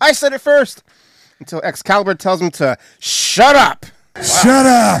first! I said it first!" Until Excalibur tells him to shut up. Shut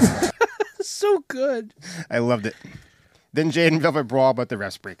up! So good. I loved it. Then Jade and Velvet brawl, but the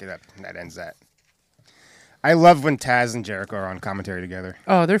refs break it up. And that ends that. I love when Taz and Jericho are on commentary together.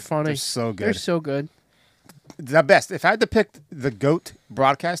 Oh, they're funny. They're so good. They're so good. The best. If I had to pick the GOAT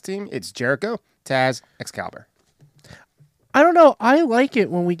broadcast team, it's Jericho, Taz, Excalibur. I don't know. I like it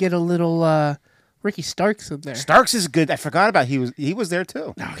when we get a little Ricky Starks in there. Starks is good. I forgot about he was there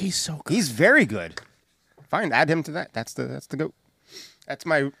too. No, he's so good. He's very good. Fine, add him to that. That's the GOAT. That's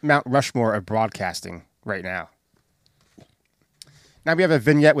my Mount Rushmore of broadcasting right now. Now we have a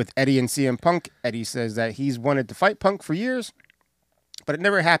vignette with Eddie and CM Punk. Eddie says that he's wanted to fight Punk for years, but it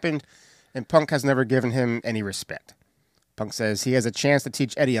never happened, and Punk has never given him any respect. Punk says he has a chance to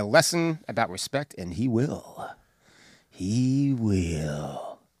teach Eddie a lesson about respect, and he will. He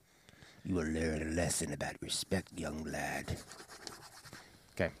will. You will learn a lesson about respect, young lad.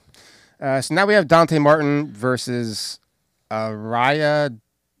 Okay. So now we have Dante Martin versus Araya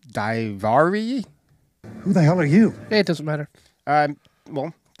Daivari. Who the hell are you? It doesn't matter.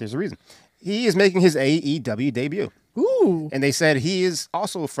 Well, there's a reason. He is making his AEW debut. Ooh. And they said he is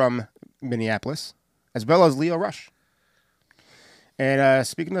also from Minneapolis, as well as Leo Rush. And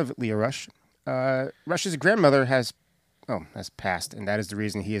speaking of Leo Rush, Rush's grandmother has passed, and that is the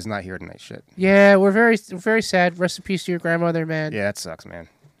reason he is not here tonight. Shit. Yeah, we're very sad. Rest in peace to your grandmother, man. Yeah, that sucks, man.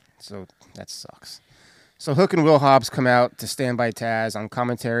 So that sucks. So Hook and Will Hobbs come out to stand by Taz on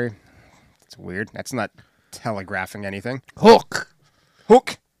commentary. It's weird. That's not telegraphing anything. Hook,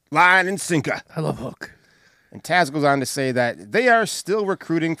 line and sinker. I love Hook. And Taz goes on to say that they are still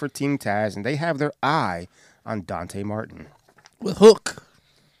recruiting for Team Taz, and they have their eye on Dante Martin. With Hook.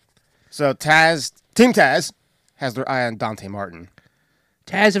 So Team Taz has their eye on Dante Martin.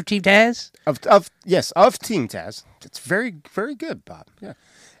 Taz of Team Taz? Of Team Taz. It's very, very good, Bob. Yeah.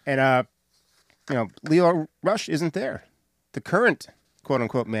 And Leo Rush isn't there. The current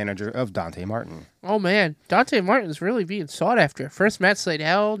quote-unquote manager of Dante Martin. Oh, man. Dante Martin's really being sought after. First Matt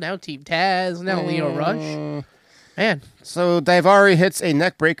Sydal, now Team Taz, now Leo Rush. Man. So Daivari hits a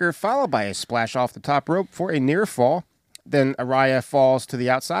neck breaker, followed by a splash off the top rope for a near fall. Then Araya falls to the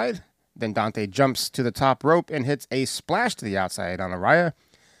outside. Then Dante jumps to the top rope and hits a splash to the outside on Araya.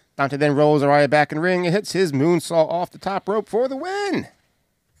 Dante then rolls Araya back in ring and hits his moonsault off the top rope for the win.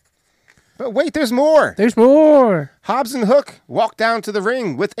 But wait, there's more. There's more. Hobbs and Hook walk down to the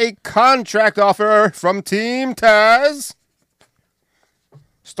ring with a contract offer from Team Taz.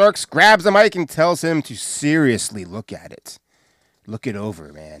 Starks grabs the mic and tells him to seriously look at it. Look it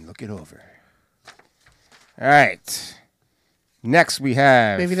over, man. Look it over. All right. Next we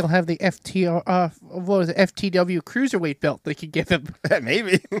have... Maybe they'll have the FTW Cruiserweight belt they could give him.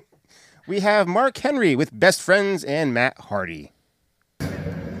 Maybe. We have Mark Henry with Best Friends and Matt Hardy.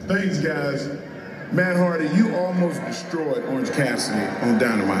 Thanks, guys. Matt Hardy, you almost destroyed Orange Cassidy on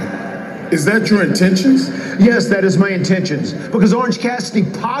Dynamite. Is that your intentions? Yes, that is my intentions. Because Orange Cassidy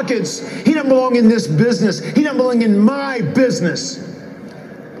pockets, he doesn't belong in this business. He doesn't belong in my business.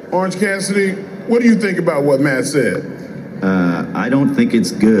 Orange Cassidy, what do you think about what Matt said? I don't think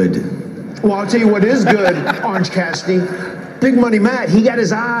it's good. Well, I'll tell you what is good, Orange Cassidy. Big Money Matt, he got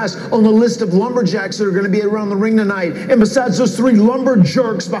his eyes on the list of lumberjacks that are going to be around the ring tonight. And besides those 3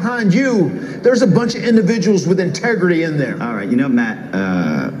 lumberjerks behind you, there's a bunch of individuals with integrity in there. All right, you know, Matt,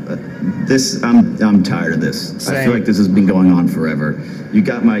 I'm tired of this. Same. I feel like this has been going on forever. You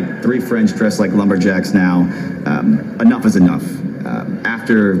got my 3 friends dressed like lumberjacks now. Enough is enough.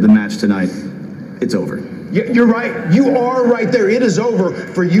 After the match tonight, it's over. You're right. You are right there. It is over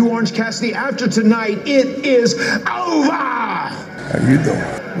for you, Orange Cassidy. After tonight, it is over. How you doing?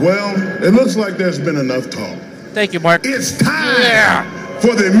 Well, it looks like there's been enough talk. Thank you, Mark. It's time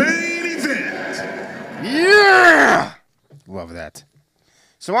for the main event. Yeah! Love that.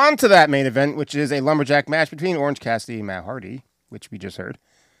 So on to that main event, which is a lumberjack match between Orange Cassidy and Matt Hardy, which we just heard.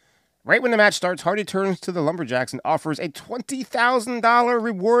 Right when the match starts, Hardy turns to the lumberjacks and offers a $20,000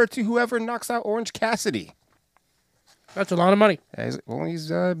 reward to whoever knocks out Orange Cassidy. That's a lot of money. Well,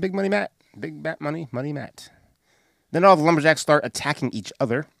 he's Big Money Matt. Big Bat Money Matt. Then all the lumberjacks start attacking each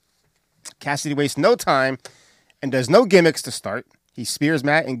other. Cassidy wastes no time and does no gimmicks to start. He spears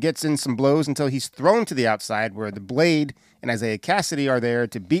Matt and gets in some blows until he's thrown to the outside where the Blade and Isaiah Cassidy are there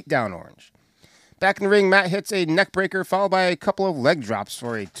to beat down Orange. Back in the ring, Matt hits a neckbreaker followed by a couple of leg drops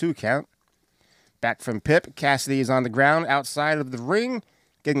for a 2 count. Back from Pip, Cassidy is on the ground outside of the ring,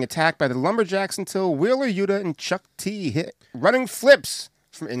 getting attacked by the lumberjacks until Wheeler Yuta and Chuck T hit running flips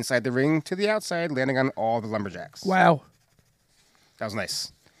from inside the ring to the outside, landing on all the lumberjacks. Wow. That was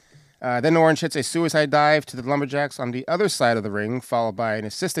nice. Then Orange hits a suicide dive to the lumberjacks on the other side of the ring, followed by an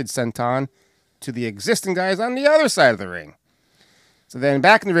assisted senton to the existing guys on the other side of the ring. So then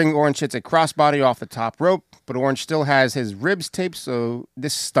back in the ring, Orange hits a crossbody off the top rope, but Orange still has his ribs taped, so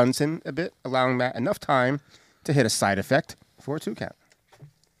this stuns him a bit, allowing Matt enough time to hit a side effect for a 2 count.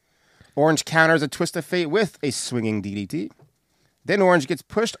 Orange counters a twist of fate with a swinging DDT. Then Orange gets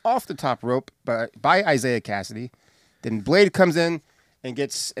pushed off the top rope by Isaiah Cassidy. Then Blade comes in and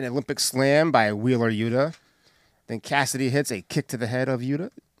gets an Olympic slam by Wheeler Yuta. Then Cassidy hits a kick to the head of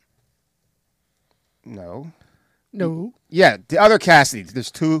Yuta. No. Yeah, the other Cassidy.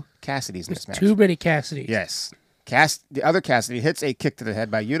 There's 2 Cassidys in this match. Too many Cassidys. Yes. The other Cassidy hits a kick to the head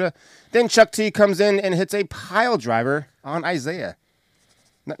by Yuta. Then Chuck T comes in and hits a pile driver on Isaiah.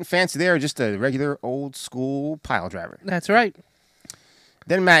 Nothing fancy there, just a regular old school pile driver. That's right.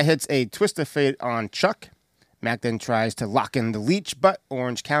 Then Matt hits a twist of fate on Chuck. Matt then tries to lock in the leech, but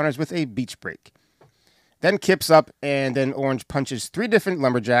Orange counters with a beach break. Then Kip's up, and then Orange punches 3 different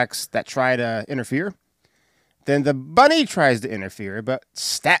lumberjacks that try to interfere. Then the Bunny tries to interfere, but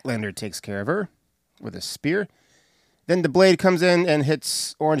Statlander takes care of her with a spear. Then the Blade comes in and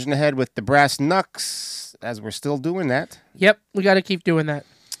hits Orange in the head with the brass knucks, as we're still doing that. Yep, we got to keep doing that.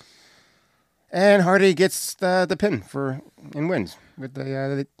 And Hardy gets the pin and wins with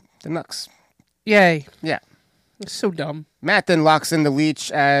the knucks. Yay. Yeah. It's so dumb. Matt then locks in the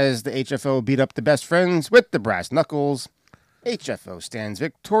leech as the HFO beat up the Best Friends with the brass knuckles. HFO stands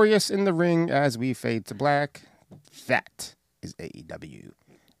victorious in the ring as we fade to black. That is AEW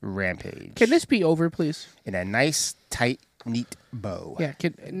Rampage. Can this be over, please? In a nice, tight, neat bow. Yeah,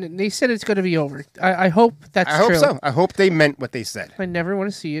 they said it's going to be over. I hope that's true. I hope so. I hope they meant what they said. I never want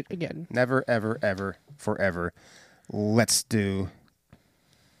to see it again. Never, ever, ever, forever. Let's do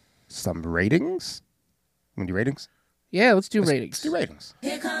some ratings. You want to do ratings? Yeah, let's do ratings. Let's do ratings.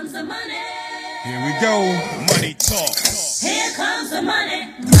 Here comes the money. Here we go. Money talk. Here comes the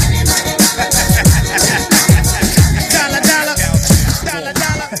money. Money, money. Dollar, dollar. Dollar,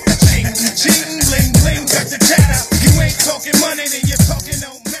 dollar. Ching, ching, bling, bling. Cut the chatter. You ain't talking money, then you're talking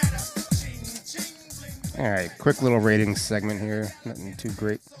no matter. Ching, ching, bling, bling. All right, quick little ratings segment here. Nothing too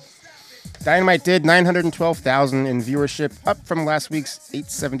great. Dynamite did 912,000 in viewership, up from last week's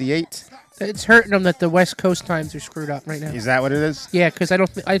 878. It's hurting them that the West Coast times are screwed up right now. Is that what it is? Yeah, because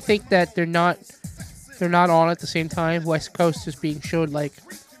I think that they're not on at the same time. West Coast is being showed like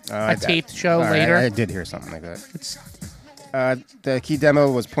a taped show later. I did hear something like that. The key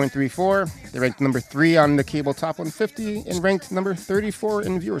demo was 0.34. They ranked number 3 on the cable top 150 and ranked number 34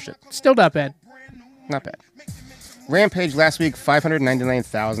 in viewership. Still not bad. Not bad. Rampage last week,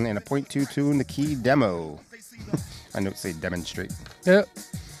 599,000 and a 0.22 in the key demo. I know it say demonstrate. Yep.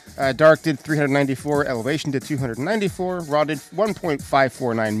 Dark did 394, Elevation did 294, Raw did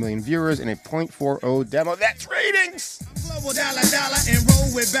 1.549 million viewers and a 0.40 demo. That's ratings! Global dollar and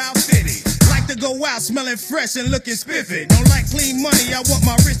roll with Bow City. Like to go out smelling fresh and looking spiffy. Don't like clean money, I want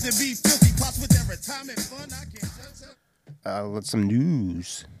my wrist to be filthy. Pops with their retirement fund, I can't touch. Let's some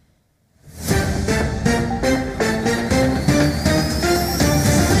news.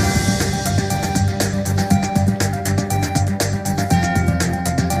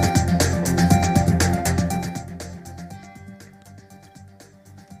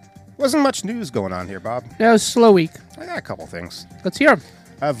 Wasn't much news going on here, Bob. That was a slow week. I got a couple things. Let's hear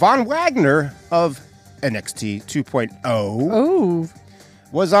them. Von Wagner of NXT 2.0 Oh.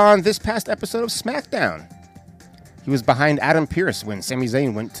 was on this past episode of SmackDown. He was behind Adam Pearce when Sami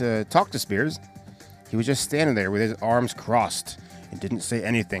Zayn went to talk to Spears. He was just standing there with his arms crossed and didn't say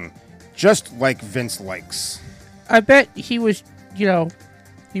anything, just like Vince likes. I bet he was, he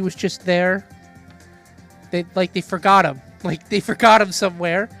was just there. They forgot him. Like, they forgot him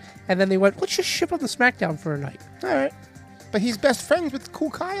somewhere. And then they went, let's just ship him to SmackDown for a night. All right. But he's best friends with Cool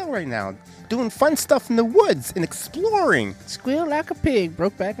Kyle right now, doing fun stuff in the woods and exploring. Squeal like a pig,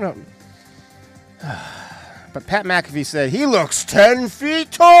 Brokeback Mountain. But Pat McAfee said he looks 10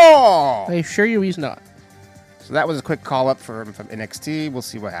 feet tall. I assure you he's not. So that was a quick call-up for him from NXT. We'll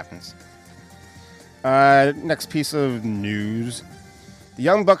see what happens. Next piece of news. The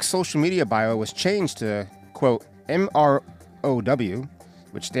Young Bucks' social media bio was changed to, quote, MROW,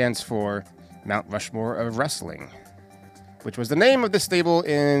 which stands for Mount Rushmore of Wrestling, which was the name of the stable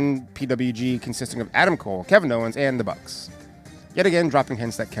in PWG consisting of Adam Cole, Kevin Owens, and the Bucks. Yet again, dropping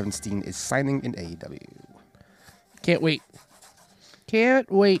hints that Kevin Steen is signing in AEW. Can't wait. Can't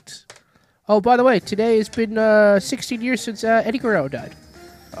wait. Oh, by the way, today has been 16 years since Eddie Guerrero died.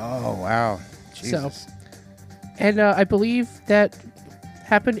 Oh, wow. Jesus. So, and I believe that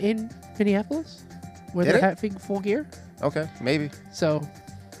happened in Minneapolis, where Did they're it? having Full Gear. Okay, maybe. So,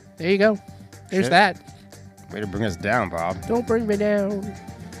 there you go. There's Shit. that. Way to bring us down, Bob. Don't bring me down.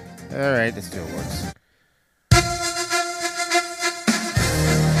 All right, this still works.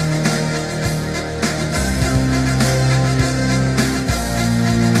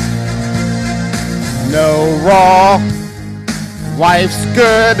 No Raw. Life's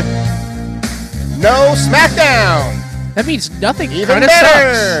good. No SmackDown. That means nothing. Even Kinda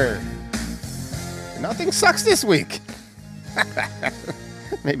better. Nothing sucks this week.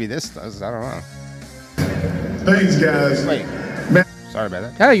 Maybe this does. I don't know. Thanks, guys. Wait. Sorry about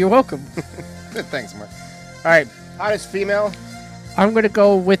that. Oh, you're welcome. Thanks, Mark. All right. Hottest female. I'm gonna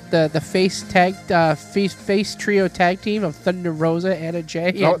go with the face trio tag team of Thunder Rosa, Anna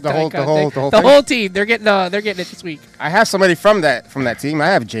Jay. Oh, and the whole the thing? whole team. They're getting it this week. I have somebody from that team. I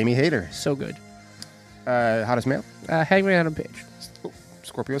have Jamie Hayter. So good. Hottest male. Hangman Adam Page.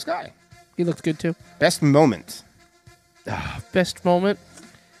 Scorpio Sky. He looks good too. Best moment. Best moment.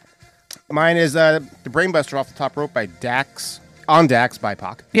 Mine is the Brainbuster off the top rope by Dax. On Dax by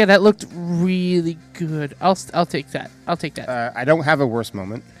Pac. Yeah, that looked really good. I'll take that. I'll take that. I don't have a worst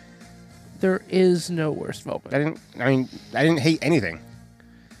moment. There is no worst moment. I didn't hate anything.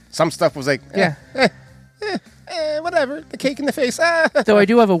 Some stuff was like, whatever. The cake in the face. Though I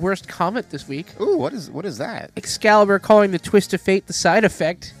do have a worst comment this week. Ooh, what is that? Excalibur calling the Twist of Fate the side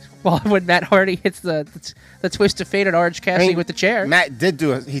effect. Well, when Matt Hardy hits the Twist of Fate at Orange Cassidy with the chair. Matt did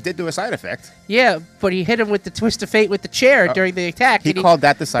do a side effect. Yeah, but he hit him with the Twist of Fate with the chair during the attack. He called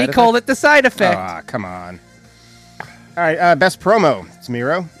that the side effect? He called it the side effect. Ah, come on. All right, best promo. It's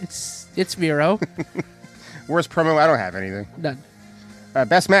Miro. It's Miro. Worst promo, I don't have anything. None.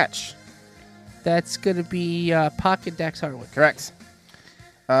 Best match. That's going to be Pac and Dax Harwood. Correct.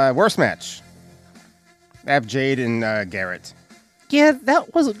 Worst match. I have Jade and Garrett. Yeah,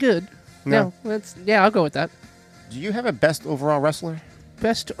 that wasn't good. No. I'll go with that. Do you have a best overall wrestler?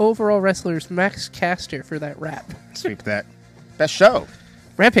 Best overall wrestler is Max Caster for that rap. Sweep that. Best show.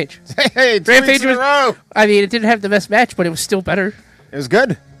 Rampage. Hey, Rampage was. I mean, it didn't have the best match, but it was still better. It was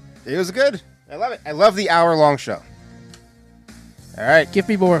good. It was good. I love it. I love the hour-long show. All right. Give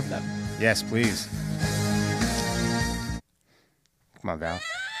me more of them. Yes, please. Come on, Val.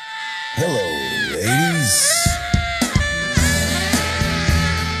 Hello, ladies.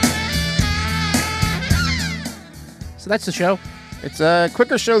 that's the show. It's a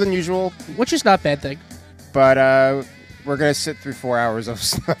quicker show than usual, which is not a bad thing. But we're going to sit through 4 hours of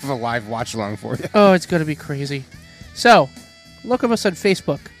a live watch-along for you. Oh, it's going to be crazy. So, look up us on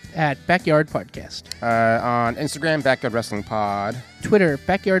Facebook at Backyard Podcast. On Instagram, Backyard Wrestling Pod. Twitter,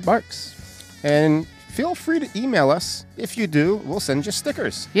 Backyard Marks. And feel free to email us. If you do, we'll send you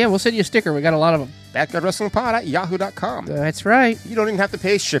stickers. Yeah, we'll send you a sticker. We got a lot of them. BackyardWrestlingPod@yahoo.com. That's right. You don't even have to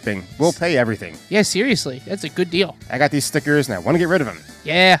pay shipping. We'll pay everything. Yeah, seriously. That's a good deal. I got these stickers and I want to get rid of them.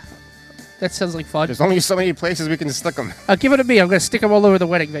 Yeah. That sounds like fun. There's only so many places we can stick them. Give it to me. I'm going to stick them all over the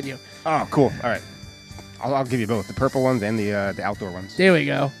wedding venue. Oh, cool. All right. I'll give you both, the purple ones and the outdoor ones. There we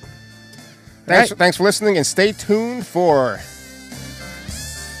go. Thanks for listening, and stay tuned for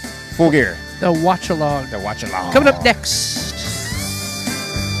Full Gear. The watch-along. The watch-along. Coming up next.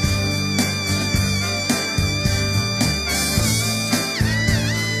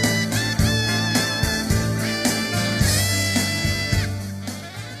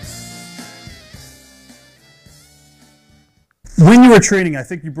 When you were training, I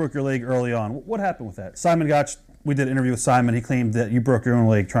think you broke your leg early on. What happened with that? Simon Gotch, we did an interview with Simon. He claimed that you broke your own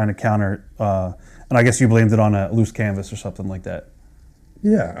leg trying to counter, and I guess you blamed it on a loose canvas or something like that.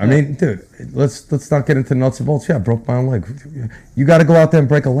 Yeah, I mean, dude, let's not get into nuts and bolts. Yeah, I broke my own leg. You got to go out there and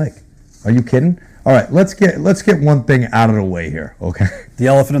break a leg. Are you kidding? All right, let's get one thing out of the way here, okay? The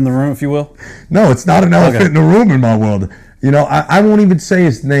elephant in the room, if you will. No, it's not an elephant in the room in my world. You know, I won't even say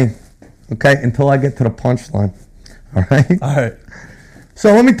his name, okay, until I get to the punchline. All right? All right.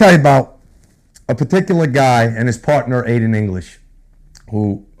 So let me tell you about a particular guy and his partner, Aiden English,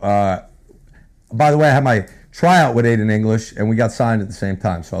 who, by the way, I had my tryout with Aiden English, and we got signed at the same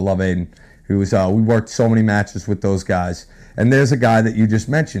time, so I love Aiden. He was, we worked so many matches with those guys. And there's a guy that you just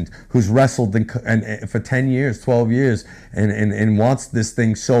mentioned who's wrestled and for 10 years, 12 years, and wants this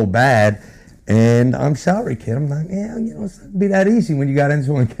thing so bad. And I'm sorry, kid. I'm like, yeah, you know, it's not be that easy when you got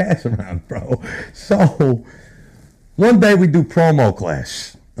Enzo and Cass around, bro. So one day we do promo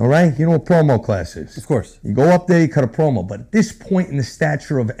class, all right? You know what promo class is? Of course. You go up there, you cut a promo. But at this point in the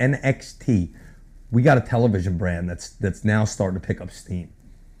stature of NXT, we got a television brand that's now starting to pick up steam.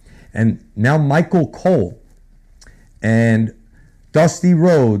 And now Michael Cole and Dusty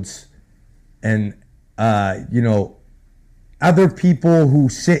Rhodes and, you know, other people who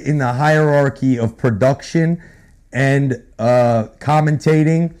sit in the hierarchy of production and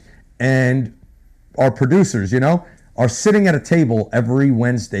commentating and our producers, you know, are sitting at a table every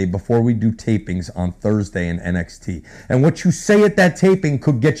Wednesday before we do tapings on Thursday in NXT. And what you say at that taping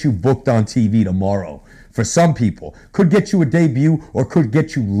could get you booked on TV tomorrow. For some people, could get you a debut or could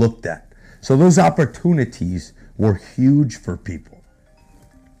get you looked at. So those opportunities were huge for people.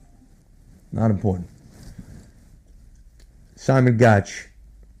 Not important. Simon Gotch,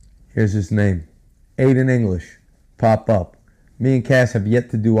 here's his name. Aiden English, pop up. Me and Cass have yet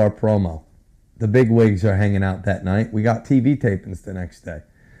to do our promo. The big wigs are hanging out that night. We got TV tapings the next day.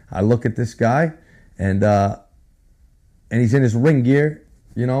 I look at this guy, and he's in his ring gear,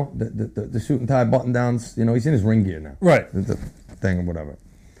 you know, the suit and tie button downs. You know, he's in his ring gear now. Right. The thing or whatever. And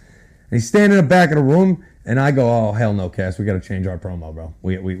he's standing in the back of the room, and I go, oh, hell no, Cass, we got to change our promo, bro.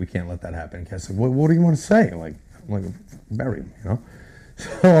 We can't let that happen. Cass said, what do you want to say? I'm like, bury him, you know?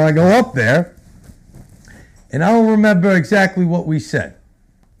 So I go up there, and I don't remember exactly what we said.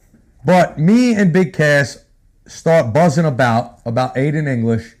 But me and Big Cass start buzzing about Aiden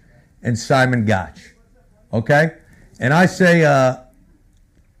English and Simon Gotch, okay? And I say,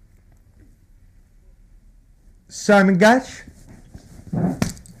 Simon Gotch?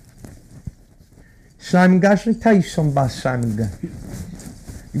 Simon Gotch, let me tell you something about Simon Gotch.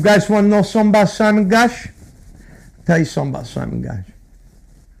 You guys want to know something about Simon Gotch? I'll tell you something about Simon Gotch.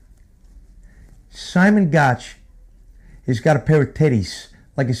 Simon Gotch has got a pair of titties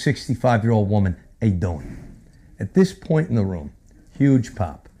like a 65-year-old woman. How you doing? At this point in the room, huge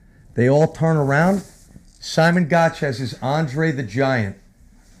pop. They all turn around. Simon Gotch has his Andre the Giant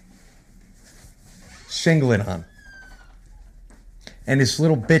singlet on. And his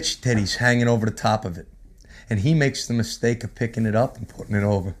little bitch titties hanging over the top of it. And he makes the mistake of picking it up and putting it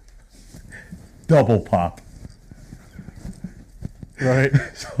over. Double pop. Right.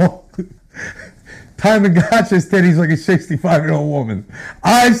 So, Simon Gotch's titties like a 65-year-old woman.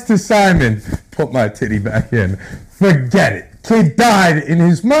 Eyes to Simon. Put my titty back in. Forget it. Kid died in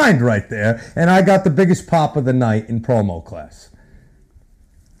his mind right there. And I got the biggest pop of the night in promo class.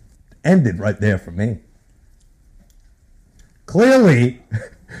 Ended right there for me. Clearly,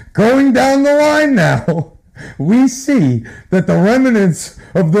 going down the line now, we see that the remnants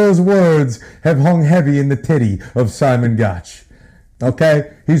of those words have hung heavy in the titty of Simon Gotch.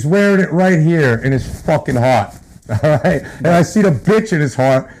 Okay? He's wearing it right here in his fucking heart. All right, and I see the bitch in his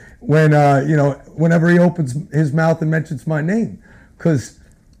heart when whenever he opens his mouth and mentions my name, because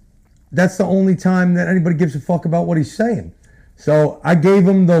that's the only time that anybody gives a fuck about what he's saying. So I gave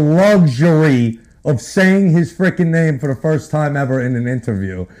him the luxury of saying his freaking name for the first time ever in an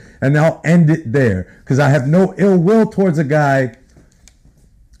interview, and I'll end it there because I have no ill will towards a guy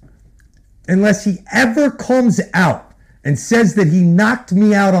unless he ever comes out and says that he knocked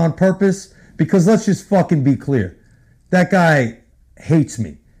me out on purpose. Because let's just fucking be clear, that guy hates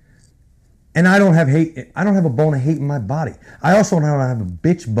me, and I don't have hate. I don't have a bone of hate in my body. I also don't have a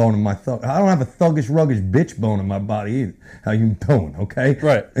bitch bone in my thug. I don't have a thuggish, ruggish bitch bone in my body either. How you doing? Okay,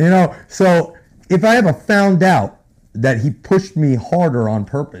 right. So if I ever found out that he pushed me harder on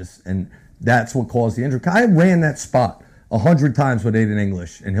purpose, and that's what caused the injury, I ran that spot 100 times with Aiden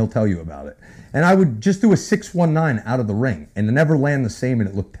English, and he'll tell you about it. And I would just do a 619 out of the ring and never land the same, and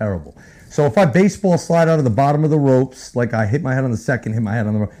it looked terrible. So if I baseball slide out of the bottom of the ropes, like I hit my head on the second, hit my head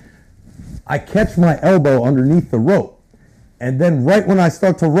on the rope, I catch my elbow underneath the rope. And then right when I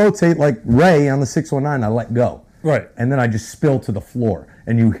start to rotate like Ray on the 619, I let go. Right. And then I just spill to the floor,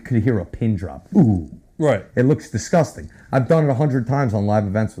 and you could hear a pin drop. Ooh. Right. It looks disgusting. I've done it 100 times on live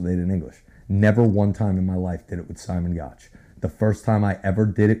events with Aiden English. Never one time in my life did it with Simon Gotch. The first time I ever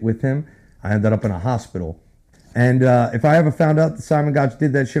did it with him, I ended up in a hospital. And if I ever found out that Simon Gotch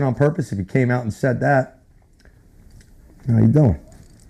did that shit on purpose, if he came out and said that, how you doing?